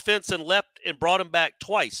went over the fence and leapt and brought him back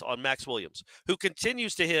twice on Max Williams, who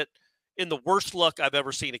continues to hit in the worst luck I've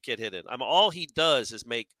ever seen a kid hit in. All he does is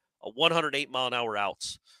make a 108-mile-an-hour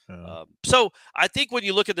outs. So I think when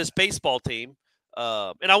you look at this baseball team,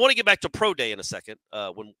 and I want to get back to Pro Day in a second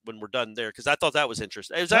when we're done there, because I thought that was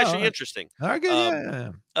interesting. It was actually interesting. All right,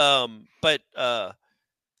 good.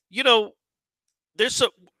 There's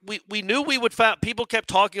we knew we would find. People kept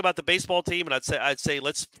talking about the baseball team, and I'd say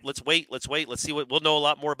let's wait, let's see what we'll know a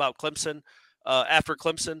lot more about Clemson after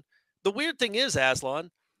Clemson. The weird thing is,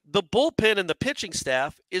 Aslan, the bullpen and the pitching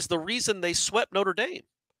staff is the reason they swept Notre Dame,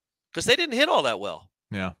 because they didn't hit all that well.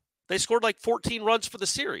 Yeah, they scored like 14 runs for the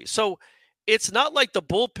series, so it's not like the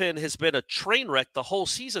bullpen has been a train wreck the whole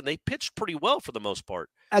season. They pitched pretty well for the most part.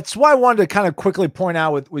 That's why I wanted to kind of quickly point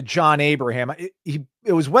out with John Abraham.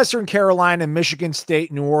 It was Western Carolina, Michigan State,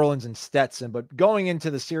 New Orleans, and Stetson. But going into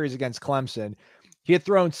the series against Clemson, he had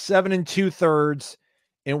thrown 7 2/3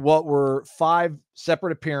 in what were 5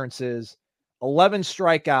 separate appearances, 11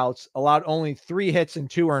 strikeouts, allowed only 3 hits and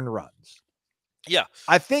 2 earned runs. Yeah,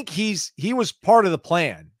 I think he was part of the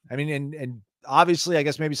plan. I mean, and obviously, I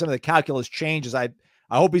guess maybe some of the calculus changes. I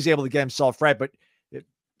hope he's able to get himself right, but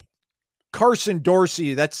Carson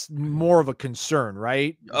Dorsey, that's more of a concern,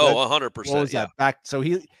 right? Oh, 100%. What was that back? So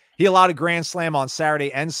he allowed a grand slam on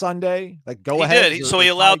Saturday and Sunday. Like go ahead. He did. So he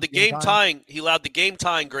allowed the game tying. He allowed the game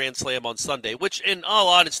tying grand slam on Sunday, which, in all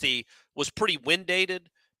honesty, was pretty wind dated,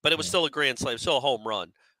 but it was still a grand slam, still a home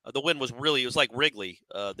run. The wind was really, it was like Wrigley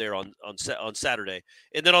there on Saturday,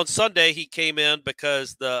 and then on Sunday he came in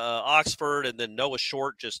because the Oxford and then Noah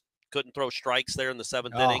Short just couldn't throw strikes there in the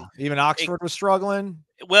 7th inning. Even Oxford was struggling.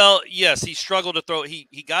 Well, yes, he struggled to throw. He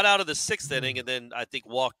got out of the 6th inning and then I think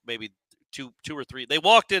walked maybe two or three. They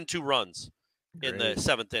walked in 2 runs in the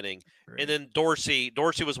 7th inning. And then Dorsey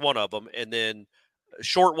was one of them. And then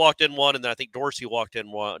Short walked in 1, and then I think Dorsey walked in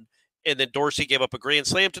 1. And then Dorsey gave up a grand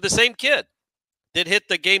slam to the same kid that hit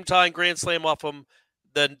the game tying grand slam off him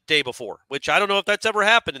the day before, which I don't know if that's ever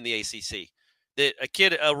happened in the ACC. That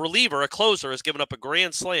a reliever, a closer, has given up a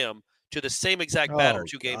grand slam to the same exact batter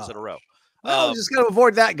 2 games in a row. Well, we just got to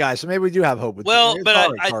avoid that guy. So maybe we do have hope with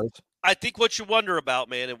but I think what you wonder about,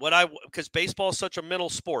 man, and because baseball is such a mental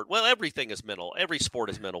sport. Well, everything is mental. Every sport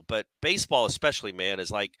is mental, but baseball especially, man, is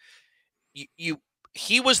like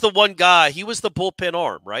he was the one guy. He was the bullpen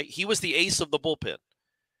arm, right? He was the ace of the bullpen.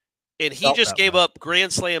 And he just gave up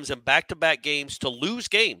grand slams in back-to-back games to lose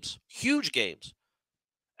games, huge games,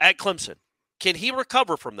 at Clemson. Can he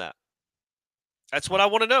recover from that? That's what I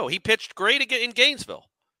want to know. He pitched great again in Gainesville,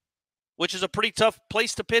 which is a pretty tough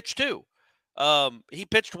place to pitch too. He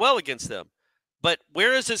pitched well against them. But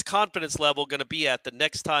where is his confidence level going to be at the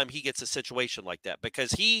next time he gets a situation like that?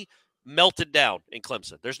 Because he melted down in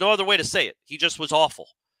Clemson. There's no other way to say it. He just was awful.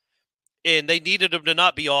 And they needed him to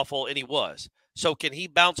not be awful, and he was. So can he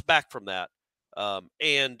bounce back from that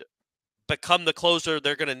and become the closer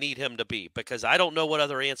they're going to need him to be? Because I don't know what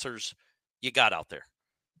other answers you got out there.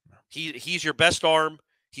 He's your best arm.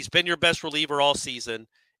 He's been your best reliever all season,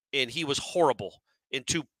 and he was horrible in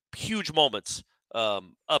two huge moments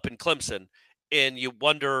up in Clemson. And you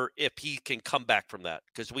wonder if he can come back from that,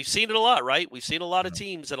 because we've seen it a lot, right? We've seen a lot of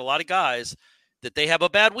teams and a lot of guys that they have a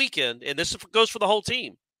bad weekend, and this goes for the whole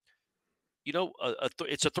team. You know,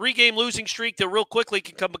 it's a 3-game losing streak that real quickly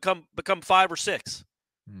can become 5 or 6.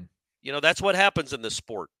 You know, that's what happens in this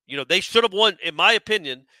sport. You know, they should have won, in my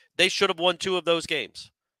opinion, they should have won 2 of those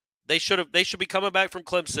games. They should be coming back from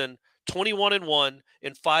Clemson 21-1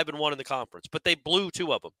 and 5-1 in the conference, but they blew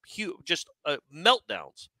 2 of them. Huge, just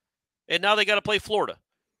meltdowns. And now they got to play Florida.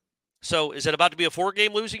 So is it about to be a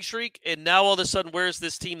 4-game losing streak? And now all of a sudden, where's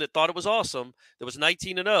this team that thought it was awesome, that was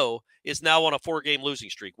 19-0, is now on a 4-game losing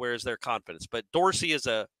streak? Where is their confidence? But Dorsey is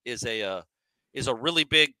a really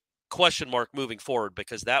big question mark moving forward,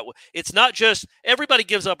 because it's not just everybody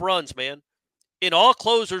gives up runs, man. And all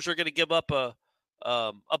closers are going to give up a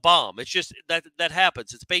bomb. It's just that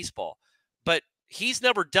happens. It's baseball. But he's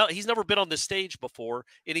never been on this stage before,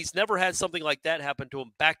 and he's never had something like that happen to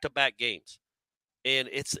him back-to-back games. And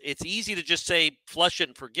it's easy to just say flush it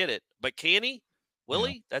and forget it, but can he? Will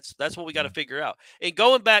he? That's what we got to figure out. And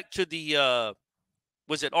going back to the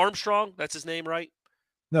was it Armstrong? That's his name, right?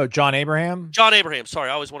 No, John Abraham. John Abraham.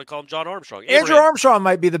 Sorry, I always want to call him John Armstrong. Andrew Armstrong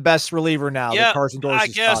might be the best reliever now. Yeah, that Carson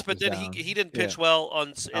Dorsey's I guess, but then down. he didn't pitch well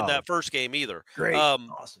in that first game either. Great,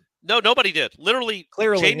 awesome. No, nobody did. Literally,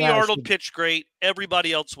 clearly, Jamie Arnold pitched great.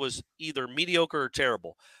 Everybody else was either mediocre or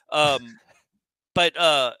terrible. But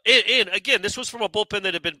and again, this was from a bullpen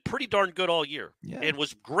that had been pretty darn good all year and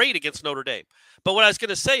was great against Notre Dame. But what I was going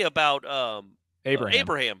to say about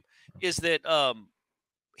Abraham is that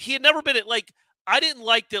he had never been like, I didn't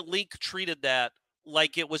like that Link treated that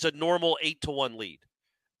like it was a normal 8-1 lead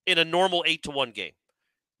in a normal 8-1 game.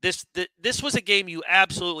 This was a game you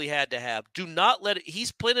absolutely had to have. Do not let it.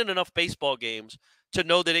 He's played in enough baseball games to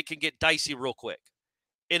know that it can get dicey real quick.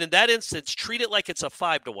 And in that instance, treat it like it's a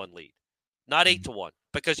 5-1 lead. Not 8-1,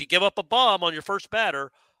 because you give up a bomb on your first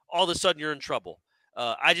batter, all of a sudden you're in trouble.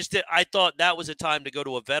 I thought that was a time to go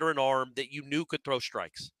to a veteran arm that you knew could throw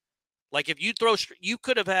strikes. Like if you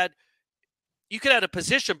could have had a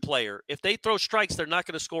position player. If they throw strikes, they're not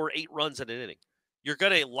going to score 8 runs in an inning. You're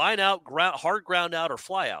going to line out, hard ground out, or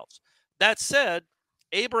fly outs. That said,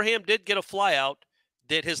 Abraham did get a fly out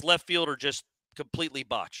that his left fielder just completely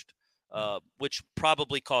botched, which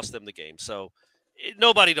probably cost them the game. So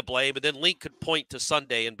nobody to blame. And then Link could point to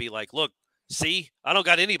Sunday and be like, look, see, I don't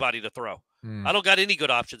got anybody to throw. I don't got any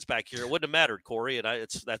good options back here. It wouldn't have mattered, Corey, and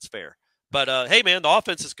that's fair. But, hey, man, the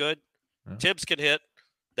offense is good. Tibbs can hit.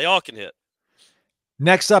 They all can hit.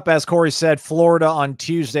 Next up, as Corey said, Florida on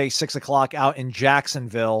Tuesday, 6 o'clock out in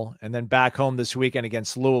Jacksonville, and then back home this weekend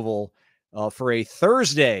against Louisville for a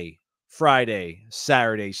Thursday, Friday,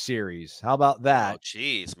 Saturday series. How about that? Oh,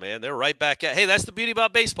 geez, man. They're right back at. Hey, that's the beauty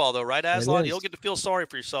about baseball, though, right, Aslan? You don't get to feel sorry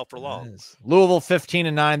for yourself for long. Louisville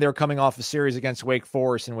 15-9. They're coming off a series against Wake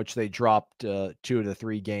Forest in which they dropped 2 of the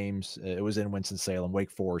 3 games. It was in Winston-Salem. Wake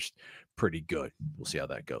Forest, pretty good. We'll see how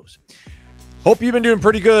that goes. Hope you've been doing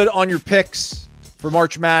pretty good on your picks for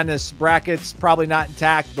March Madness. Brackets probably not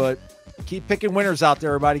intact, but keep picking winners out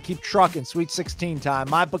there, everybody. Keep trucking. Sweet 16 time.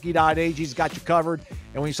 MyBookie.ag's got you covered.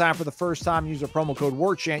 And when you sign up for the first time, use the promo code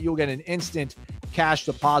WARCHANT, you'll get an instant cash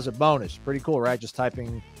deposit bonus. Pretty cool, right? Just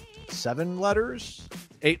typing 7 letters,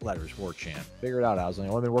 8 letters, WARCHANT. Figure it out, Aslan.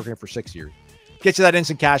 I've only been working here for 6 years. Get you that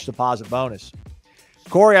instant cash deposit bonus.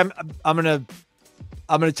 Corey, I'm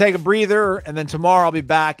gonna take a breather, and then tomorrow I'll be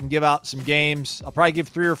back and give out some games. I'll probably give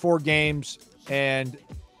 3 or 4 games. And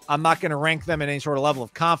I'm not going to rank them in any sort of level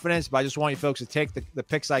of confidence, but I just want you folks to take the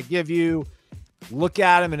picks I give you, look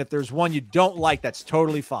at them, and if there's one you don't like, that's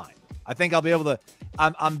totally fine. I think I'll be able to –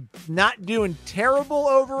 I'm not doing terrible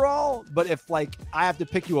overall, but if, like, I have to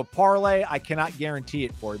pick you a parlay, I cannot guarantee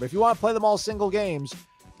it for you. But if you want to play them all single games,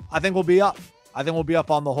 I think we'll be up. I think we'll be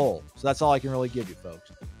up on the whole. So that's all I can really give you,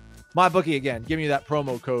 folks. MyBookie, again, giving you that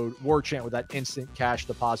promo code WARCHANT with that instant cash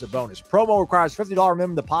deposit bonus. Promo requires $50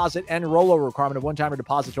 minimum deposit and rollover requirement of one-time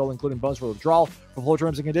deposit total, including bonus for withdrawal. For full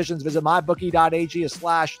terms and conditions, visit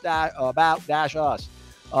mybookie.ag/about-us.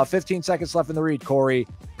 15 seconds left in the read, Corey.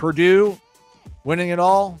 Purdue winning it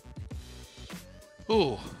all?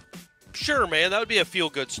 Ooh, sure, man. That would be a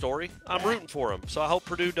feel-good story. I'm rooting for him, so I hope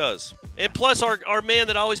Purdue does. And plus, our man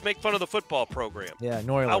that always make fun of the football program. Yeah,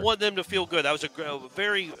 Norvell. I want them to feel good. That was a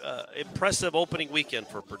very impressive opening weekend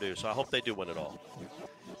for Purdue, so I hope they do win it all.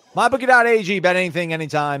 MyBookie.ag, bet anything,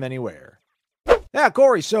 anytime, anywhere. Yeah,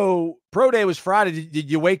 Corey. So pro day was Friday.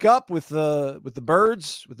 Did you wake up with the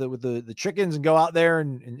birds, with the chickens, and go out there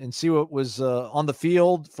and see what was on the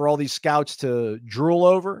field for all these scouts to drool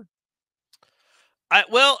over?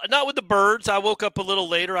 Well, not with the birds. I woke up a little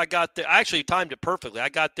later. I got there. I actually timed it perfectly. I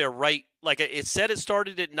got there right. Like it said, it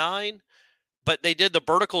started at 9, but they did the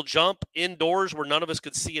vertical jump indoors where none of us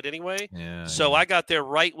could see it anyway. Yeah. So I got there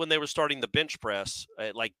right when they were starting the bench press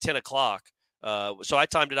at like 10 o'clock. So I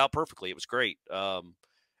timed it out perfectly. It was great.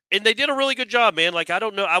 And they did a really good job, man. Like, I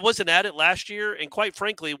don't know. I wasn't at it last year. And quite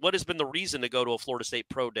frankly, what has been the reason to go to a Florida State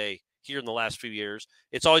pro day here in the last few years?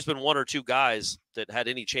 It's always been one or two guys that had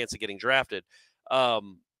any chance of getting drafted.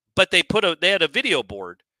 But they had a video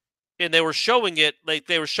board and they were showing it, like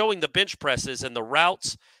they were showing the bench presses and the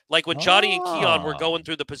routes. Like when Johnny and Keon were going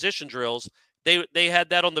through the position drills, they had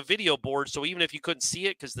that on the video board. So even if you couldn't see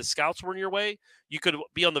it because the scouts were in your way, you could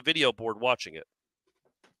be on the video board watching it.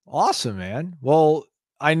 Awesome, man. Well,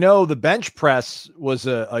 I know the bench press was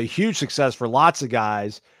a huge success for lots of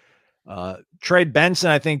guys. Trey Benson,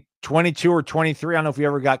 I think 22 or 23. I don't know if we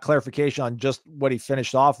ever got clarification on just what he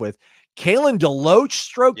finished off with. Kalen DeLoach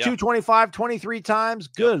stroked 225 23 times.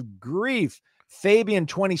 Good grief. Fabian,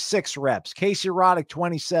 26 reps. Casey Roddick,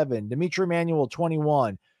 27. Dimitri Emanuel,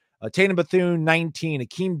 21. Tatum Bethune, 19.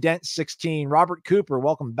 Akeem Dent, 16. Robert Cooper,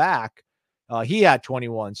 welcome back. He had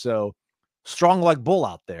 21. So strong like bull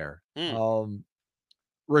out there.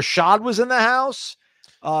 Rashad was in the house.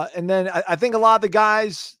 And then I think a lot of the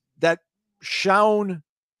guys that shone,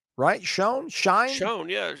 right? Shone,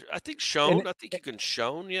 yeah. I think shone. I think you can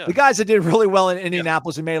shone, yeah. The guys that did really well in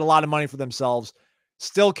Indianapolis and made a lot of money for themselves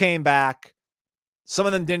still came back. Some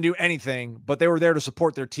of them didn't do anything, but they were there to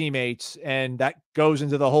support their teammates, and that goes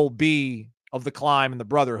into the whole B of the climb and the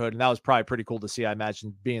brotherhood, and that was probably pretty cool to see, I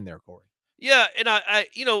imagine, being there, Corey. Yeah, and I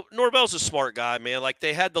Norvell's a smart guy, man. Like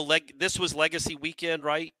they had this was Legacy Weekend,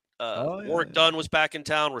 right? Warwick Dunn was back in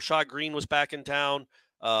town. Rashad Green was back in town.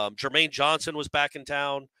 Jermaine Johnson was back in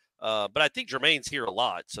town. But I think Jermaine's here a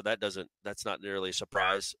lot, so that's not nearly a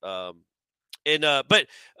surprise. But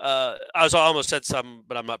I almost said something,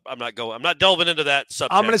 but I'm not delving into that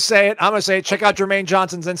subject. I'm gonna say it. Check out Jermaine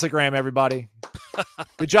Johnson's Instagram, everybody.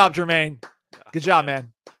 Good job, Jermaine. Good job,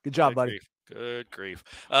 man. Good job, buddy. Good grief.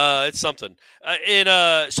 It's something. So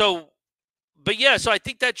I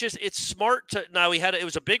think that it's smart to now it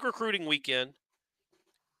was a big recruiting weekend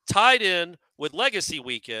tied in with Legacy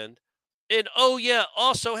Weekend. And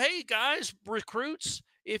also, hey guys, recruits,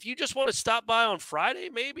 if you just want to stop by on Friday,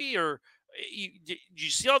 maybe, or you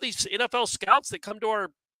see all these NFL scouts that come to our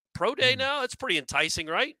pro day now? It's pretty enticing,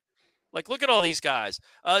 right? Like, look at all these guys.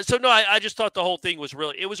 I just thought the whole thing was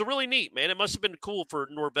really neat, man. It must have been cool for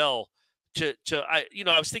Norvell I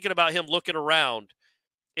was thinking about him looking around,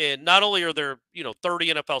 and not only are there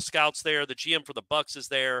 30 NFL scouts there, the GM for the Bucks is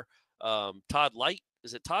there. Todd Light,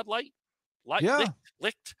 is it Todd Light?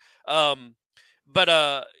 Licht.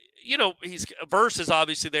 He's Verse is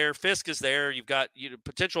obviously there. Fisk is there. You've got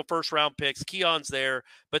potential first round picks. Keon's there,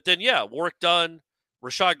 but then Warwick Dunn,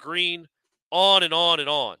 Rashad Green, on and on and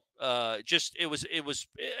on. I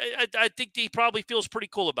think he probably feels pretty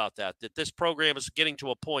cool about that this program is getting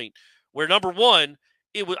to a point where, number one,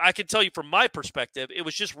 I can tell you from my perspective, it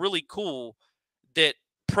was just really cool that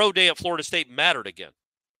pro day at Florida State mattered again.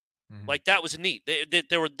 Like, that was neat.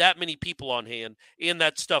 There were that many people on hand, and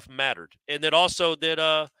that stuff mattered. And then also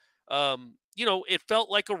that, it felt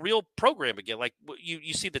like a real program again. Like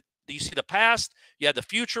you see the past, you had the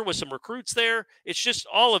future with some recruits there. It's just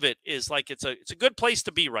all of it is like it's a good place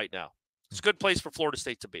to be right now. It's a good place for Florida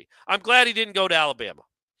State to be. I'm glad he didn't go to Alabama.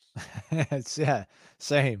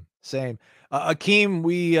 Same. Akeem,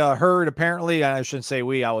 we heard apparently, I shouldn't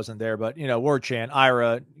say I wasn't there, but Warchant,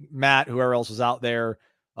 Ira, Matt, whoever else was out there.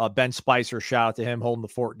 Ben Spicer, shout out to him holding the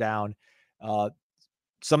fort down.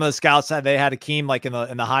 Some of the scouts said they had Akeem like in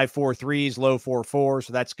the high 4.3s, low 4.4.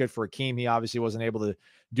 So that's good for Akeem. He obviously wasn't able to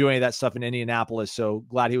do any of that stuff in Indianapolis. So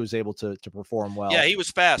glad he was able to perform well. Yeah, he was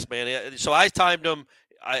fast, man. So I timed him.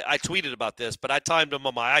 I tweeted about this, but I timed him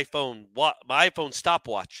on my iPhone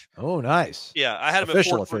stopwatch. Oh, nice. Yeah, I had him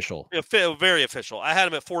official. very official. I had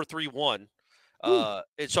him at 4:31,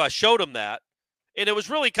 and so I showed him that, and it was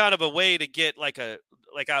really kind of a way to get like I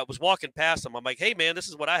was walking past him. I'm like, hey man, this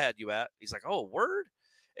is what I had you at. He's like, oh, word,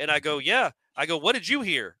 and I go, yeah. I go, what did you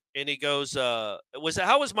hear? And he goes, how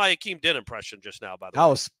was my Akeem Dent impression just now, by the way? That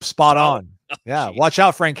was spot on. Yeah. Geez. Watch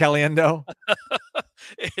out, Frank Caliendo.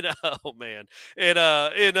 And, oh man.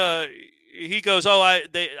 And he goes, oh,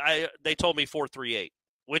 they told me 4.38,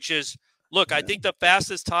 which is, look, I think the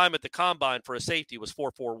fastest time at the combine for a safety was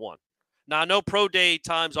 4.41. Now I know pro day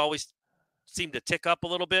times always seem to tick up a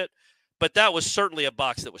little bit, but that was certainly a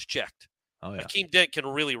box that was checked. Oh yeah. Akeem Dent can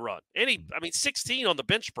really run. And 16 on the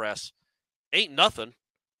bench press ain't nothing.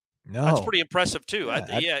 No, that's pretty impressive too.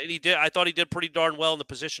 Yeah, and he did. I thought he did pretty darn well in the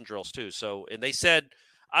position drills too. So, and they said,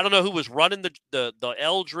 I don't know who was running the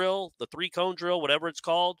L drill, the 3-cone drill, whatever it's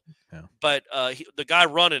called. Yeah. But the guy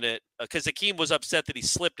running it, because Akeem was upset that he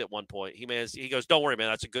slipped at one point. He goes, "Don't worry, man.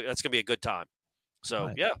 That's gonna be a good time." So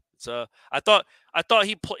right. Yeah, so I thought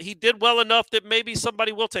he did well enough that maybe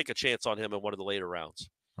somebody will take a chance on him in one of the later rounds.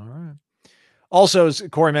 All right. Also, as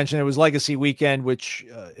Corey mentioned, it was Legacy Weekend, which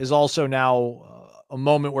is also now a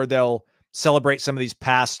moment where they'll celebrate some of these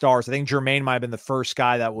past stars. I think Jermaine might have been the first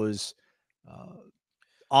guy that was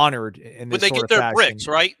honored in this. When they get their bricks,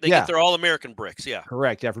 right? They get their All-American bricks. Yeah,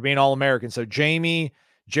 correct. Yeah, for being All-American. So Jamie,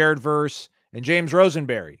 Jared Verse, and James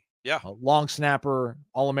Rosenberry. Yeah, long snapper,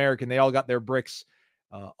 All-American. They all got their bricks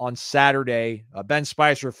on Saturday. Ben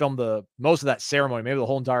Spicer filmed most of that ceremony, maybe the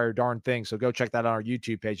whole entire darn thing. So go check that on our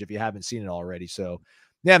YouTube page if you haven't seen it already. So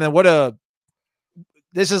yeah, man,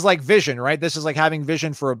 this is like vision, right? This is like having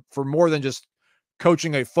vision for more than just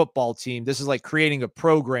coaching a football team. This is like creating a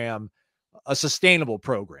program, a sustainable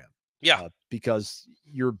program. Yeah. Because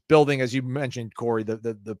you're building, as you mentioned, Corey,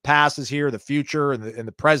 the past is here, the future and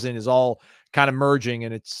the present is all kind of merging.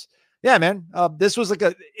 And it's, yeah, man, this was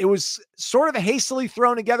it was sort of hastily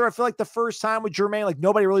thrown together. I feel like the first time with Jermaine, like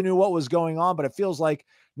nobody really knew what was going on, but it feels like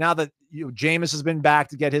now that, Jameis has been back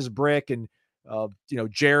to get his brick and,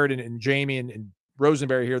 Jared and Jamie and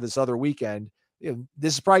Rosenberry here this other weekend,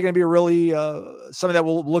 this is probably going to be a really something that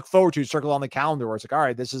we'll look forward to, circle on the calendar where it's like, all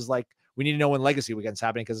right, this is like, we need to know when Legacy Weekend's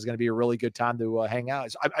happening because it's going to be a really good time to hang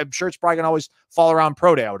out. I'm sure it's probably going to always fall around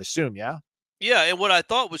Pro Day, I would assume. Yeah. Yeah. And what I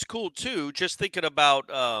thought was cool too, just thinking about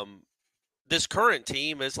this current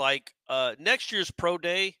team is like next year's Pro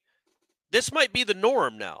Day, this might be the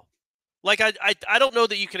norm now. Like, I don't know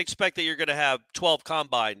that you can expect that you're going to have 12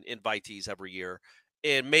 combine invitees every year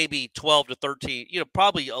and maybe 12 to 13,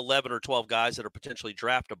 probably 11 or 12 guys that are potentially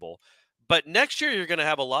draftable. But next year you're going to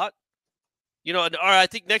have a lot, or I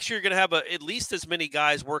think next year you're going to have at least as many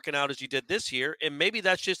guys working out as you did this year. And maybe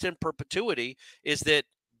that's just in perpetuity, is that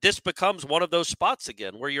this becomes one of those spots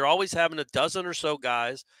again where you're always having a dozen or so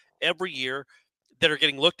guys every year that are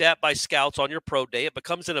getting looked at by scouts on your pro day. It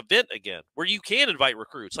becomes an event again where you can invite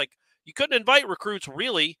recruits. Like, you couldn't invite recruits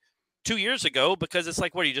really 2 years ago because it's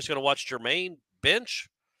like, what, are you just going to watch Jermaine bench?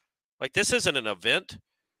 Like, this isn't an event.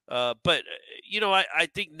 But I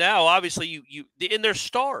think now, obviously, in their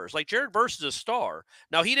stars, like Jared Verse is a star.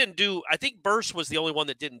 Now, he didn't do, I think Verse was the only one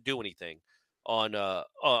that didn't do anything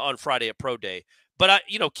on Friday at Pro Day. But,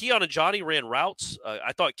 Keon and Johnny ran routes.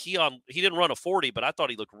 I thought Keon, he didn't run a 40, but I thought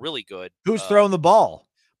he looked really good. Who's throwing the ball?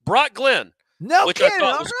 Brock Glenn. No which kidding. I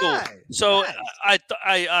thought was right. cool. So nice.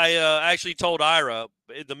 I actually told Ira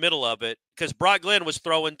in the middle of it, because Brock Glenn was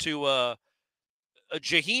throwing to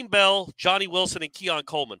Jaheim Bell, Johnny Wilson, and Keon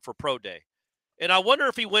Coleman for Pro Day. And I wonder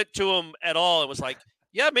if he went to him at all and was like,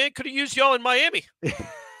 yeah, man, could have used y'all in Miami.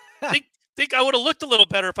 Think I would have looked a little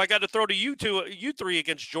better if I got to throw to you three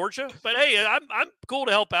against Georgia. But hey, I'm cool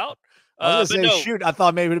to help out. I was going to say, shoot, I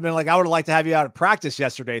thought maybe it would have been like, I would have liked to have you out of practice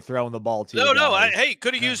yesterday throwing the ball to you. No,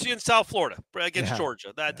 could have used you in South Florida against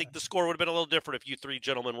Georgia. I think the score would have been a little different if you three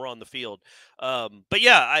gentlemen were on the field. But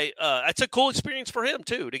yeah, it's a cool experience for him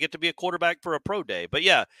too, to get to be a quarterback for a pro day. But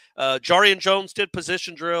yeah, Jarian Jones did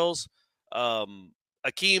position drills.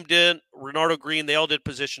 Akeem did, Renardo Green, they all did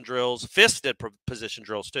position drills. Fisk did position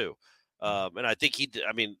drills too. And I think he did,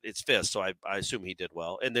 it's Fisk, so I assume he did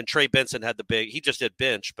well. And then Trey Benson had he just did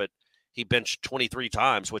bench, but he benched 23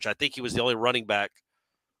 times, which I think he was the only running back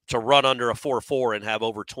to run under a 4.4 and have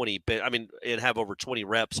over 20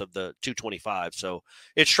 reps of the 225. So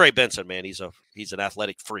it's Trey Benson, man. He's an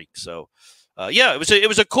athletic freak. So yeah, it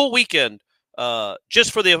was a cool weekend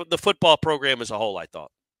just for the football program as a whole. I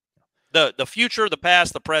thought the future, the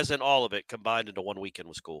past, the present, all of it combined into one weekend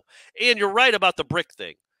was cool. And you're right about the brick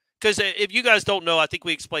thing, because if you guys don't know, I think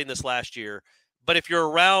we explained this last year. But if you're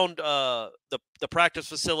around the practice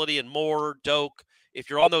facility in Moore, Doak, if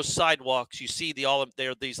you're on those sidewalks, you see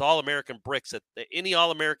these All-American bricks that any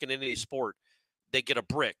All-American in any sport, they get a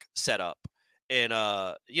brick set up. And,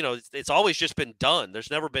 it's always just been done.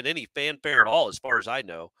 There's never been any fanfare at all, as far as I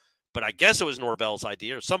know. But I guess it was Norvell's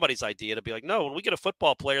idea or somebody's idea to be like, no, when we get a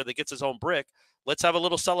football player that gets his own brick, let's have a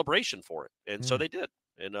little celebration for it. And so they did.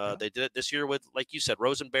 And they did it this year with, like you said,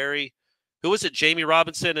 Rosenberry. Who was it? Jamie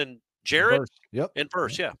Robinson and Jared? Yep. And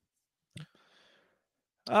Verse, yeah.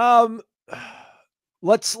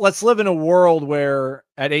 Let's live in a world where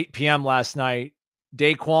at 8 p.m. last night,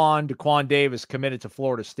 Daquan Davis committed to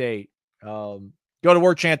Florida State. Go to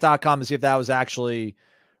warchant.com and see if that was actually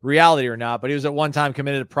reality or not. But he was at one time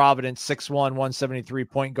committed to Providence, 6'1", 173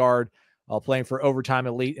 point guard, playing for Overtime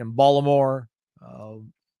Elite in Baltimore.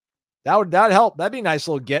 That would help. That'd be a nice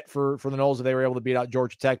little get for the Noles if they were able to beat out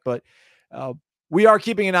Georgia Tech. But we are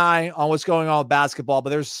keeping an eye on what's going on with basketball. But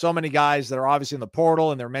there's so many guys that are obviously in the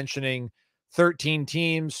portal, and they're mentioning 13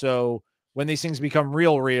 teams. So when these things become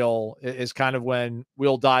real is kind of when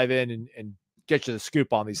we'll dive in and get you the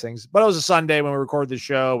scoop on these things. But it was a Sunday when we recorded the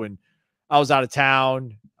show, and I was out of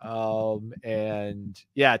town. And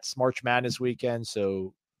yeah, it's March Madness weekend,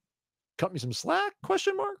 so cut me some slack, ?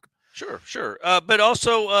 Sure. But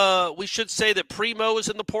also, we should say that Primo is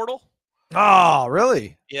in the portal. Oh,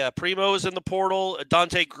 really? Yeah, Primo is in the portal.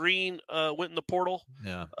 Dante Green went in the portal.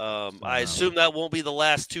 Yeah. I assume that won't be the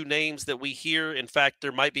last two names that we hear. In fact,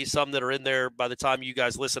 there might be some that are in there by the time you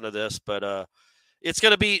guys listen to this. But it's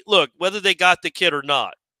going to be, look, whether they got the kid or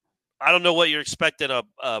not, I don't know what you're expecting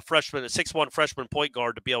a freshman, a 6'1" freshman point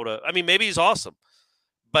guard to be able to – I mean, maybe he's awesome.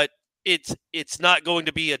 But it's not going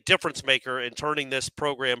to be a difference maker in turning this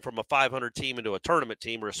program from a 500 team into a tournament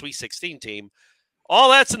team or a Sweet 16 team. All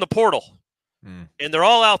that's in the portal, and they're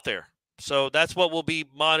all out there. So that's what we'll be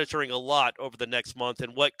monitoring a lot over the next month.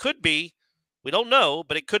 And what could be, we don't know,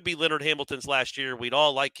 but it could be Leonard Hamilton's last year. We'd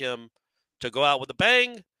all like him to go out with a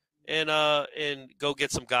bang and go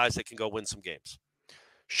get some guys that can go win some games.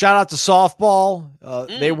 Shout out to softball.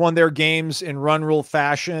 They won their games in run rule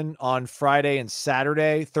fashion on Friday and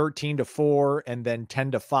Saturday, 13-4 and then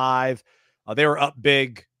 10-5. They were up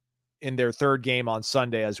big in their third game on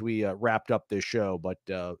Sunday as we wrapped up this show. But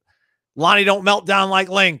Lonnie, don't melt down like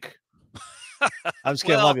Link. I'm just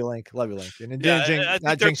kidding. Well, love you, Link. And I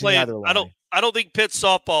think they're playing. I don't think Pitt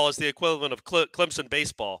softball is the equivalent of Clemson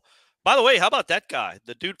baseball. By the way, how about that guy,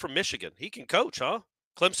 the dude from Michigan? He can coach, huh?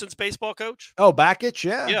 Clemson's baseball coach. Oh, Bakich,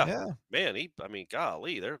 yeah. Man,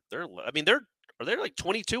 golly, are they like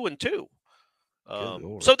 22-2?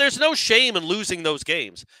 So there's no shame in losing those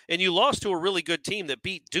games. And you lost to a really good team that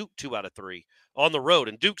beat Duke 2 out of 3 on the road,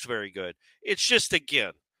 and Duke's very good. It's just,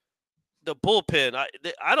 again, the bullpen.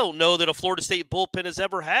 I don't know that a Florida State bullpen has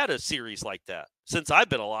ever had a series like that since I've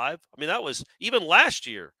been alive. I mean, that was even last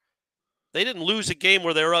year. They didn't lose a game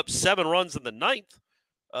where they were up 7 runs in the 9th.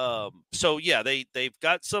 So yeah, they've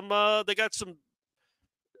got some. They got to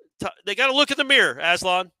look in the mirror,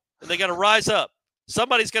 Aslan, and they got to rise up.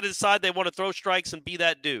 Somebody's got to decide they want to throw strikes and be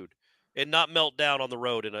that dude, and not melt down on the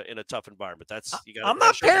road in a tough environment. I'm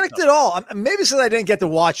not panicked at all. Maybe because I didn't get to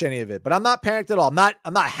watch any of it, but I'm not panicked at all. I'm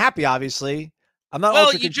not happy. Obviously, I'm not.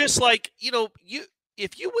 Well, you just like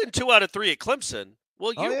if you win 2 out of 3 at Clemson,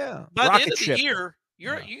 well, by the end of the year,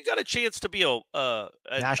 you got a chance to be a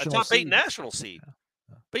top 8 national seed.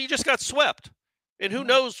 But you just got swept. And who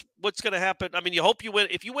knows what's going to happen. I mean, you hope you win.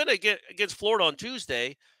 If you win against Florida on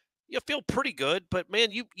Tuesday, you feel pretty good. But,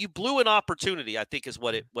 man, you blew an opportunity, I think is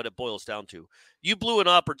what it boils down to. You blew an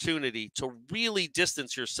opportunity to really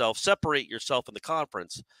distance yourself, separate yourself in the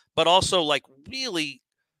conference, but also, like, really,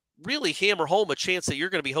 really hammer home a chance that you're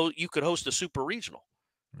going to be you could host a super regional.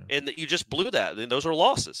 And that you just blew that. And those are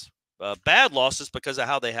losses. Bad losses because of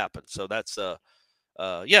how they happen. So that's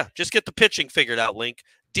just get the pitching figured out, Link.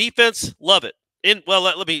 Defense, love it.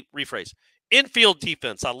 Let me rephrase. Infield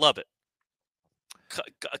defense, I love it.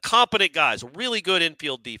 Competent guys, really good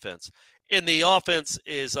infield defense. And the offense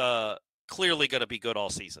is clearly going to be good all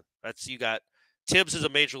season. You got Tibbs is a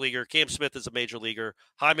major leaguer. Cam Smith is a major leaguer.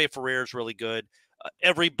 Jaime Ferrer is really good.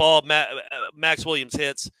 Every ball Max Williams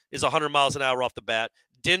hits is 100 miles an hour off the bat.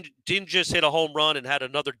 Din just hit a home run and had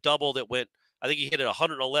another double that went, I think he hit it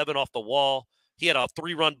 111 off the wall. He had a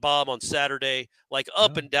 3-run bomb on Saturday, like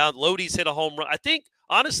up and down. Lodi's hit a home run. I think,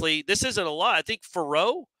 honestly, this isn't a lie. I think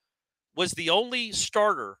Ferreau was the only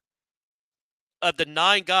starter of the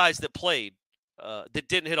 9 guys that played that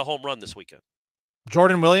didn't hit a home run this weekend.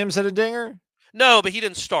 Jordan Williams hit a dinger? No, but he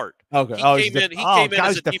didn't start. Okay. He Oh, came in. He came in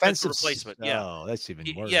as a defensive defensive replacement. Yeah. Oh, that's even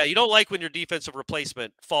worse. Yeah, you don't like when your defensive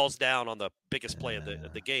replacement falls down on the biggest play of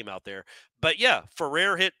the game out there. But yeah,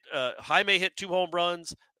 Ferrer hit, Jaime hit 2 home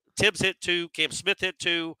runs, Tibbs hit 2, Cam Smith hit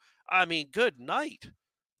 2. I mean, good night.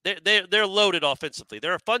 They're loaded offensively.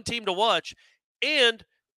 They're a fun team to watch, and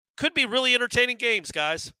could be really entertaining games,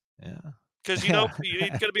 guys. Yeah. Because it's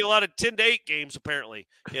going to be a lot of 10-8 games apparently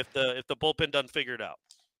if the bullpen doesn't figure it out.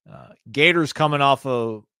 Gators coming off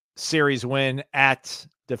a series win at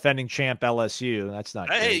defending champ LSU. That's not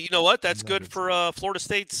Hey, great. you know what? That's good for Florida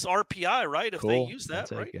State's RPI, right? If they use that,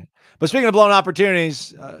 right? It. But speaking of blown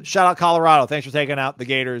opportunities, shout out Colorado. Thanks for taking out the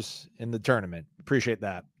Gators in the tournament. Appreciate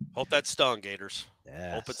that. Hope that stung, Gators.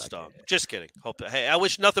 Yes, Hope it stung. Just kidding. Hey, I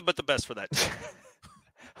wish nothing but the best for that team.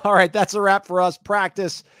 All right, that's a wrap for us.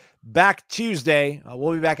 Practice back Tuesday.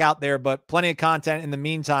 We'll be back out there, but plenty of content in the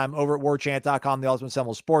meantime over at warchant.com, the Ultimate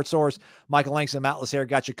Seminoles Sports Source. Michael Langston and Matt Lassere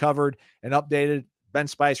got you covered and updated. Ben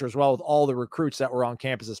Spicer as well with all the recruits that were on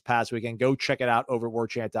campus this past weekend. Go check it out over at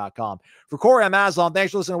warchant.com. For Corey, I'm Aslan.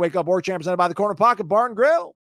 Thanks for listening to Wake Up Warchant, presented by the Corner Pocket Bar and Grill.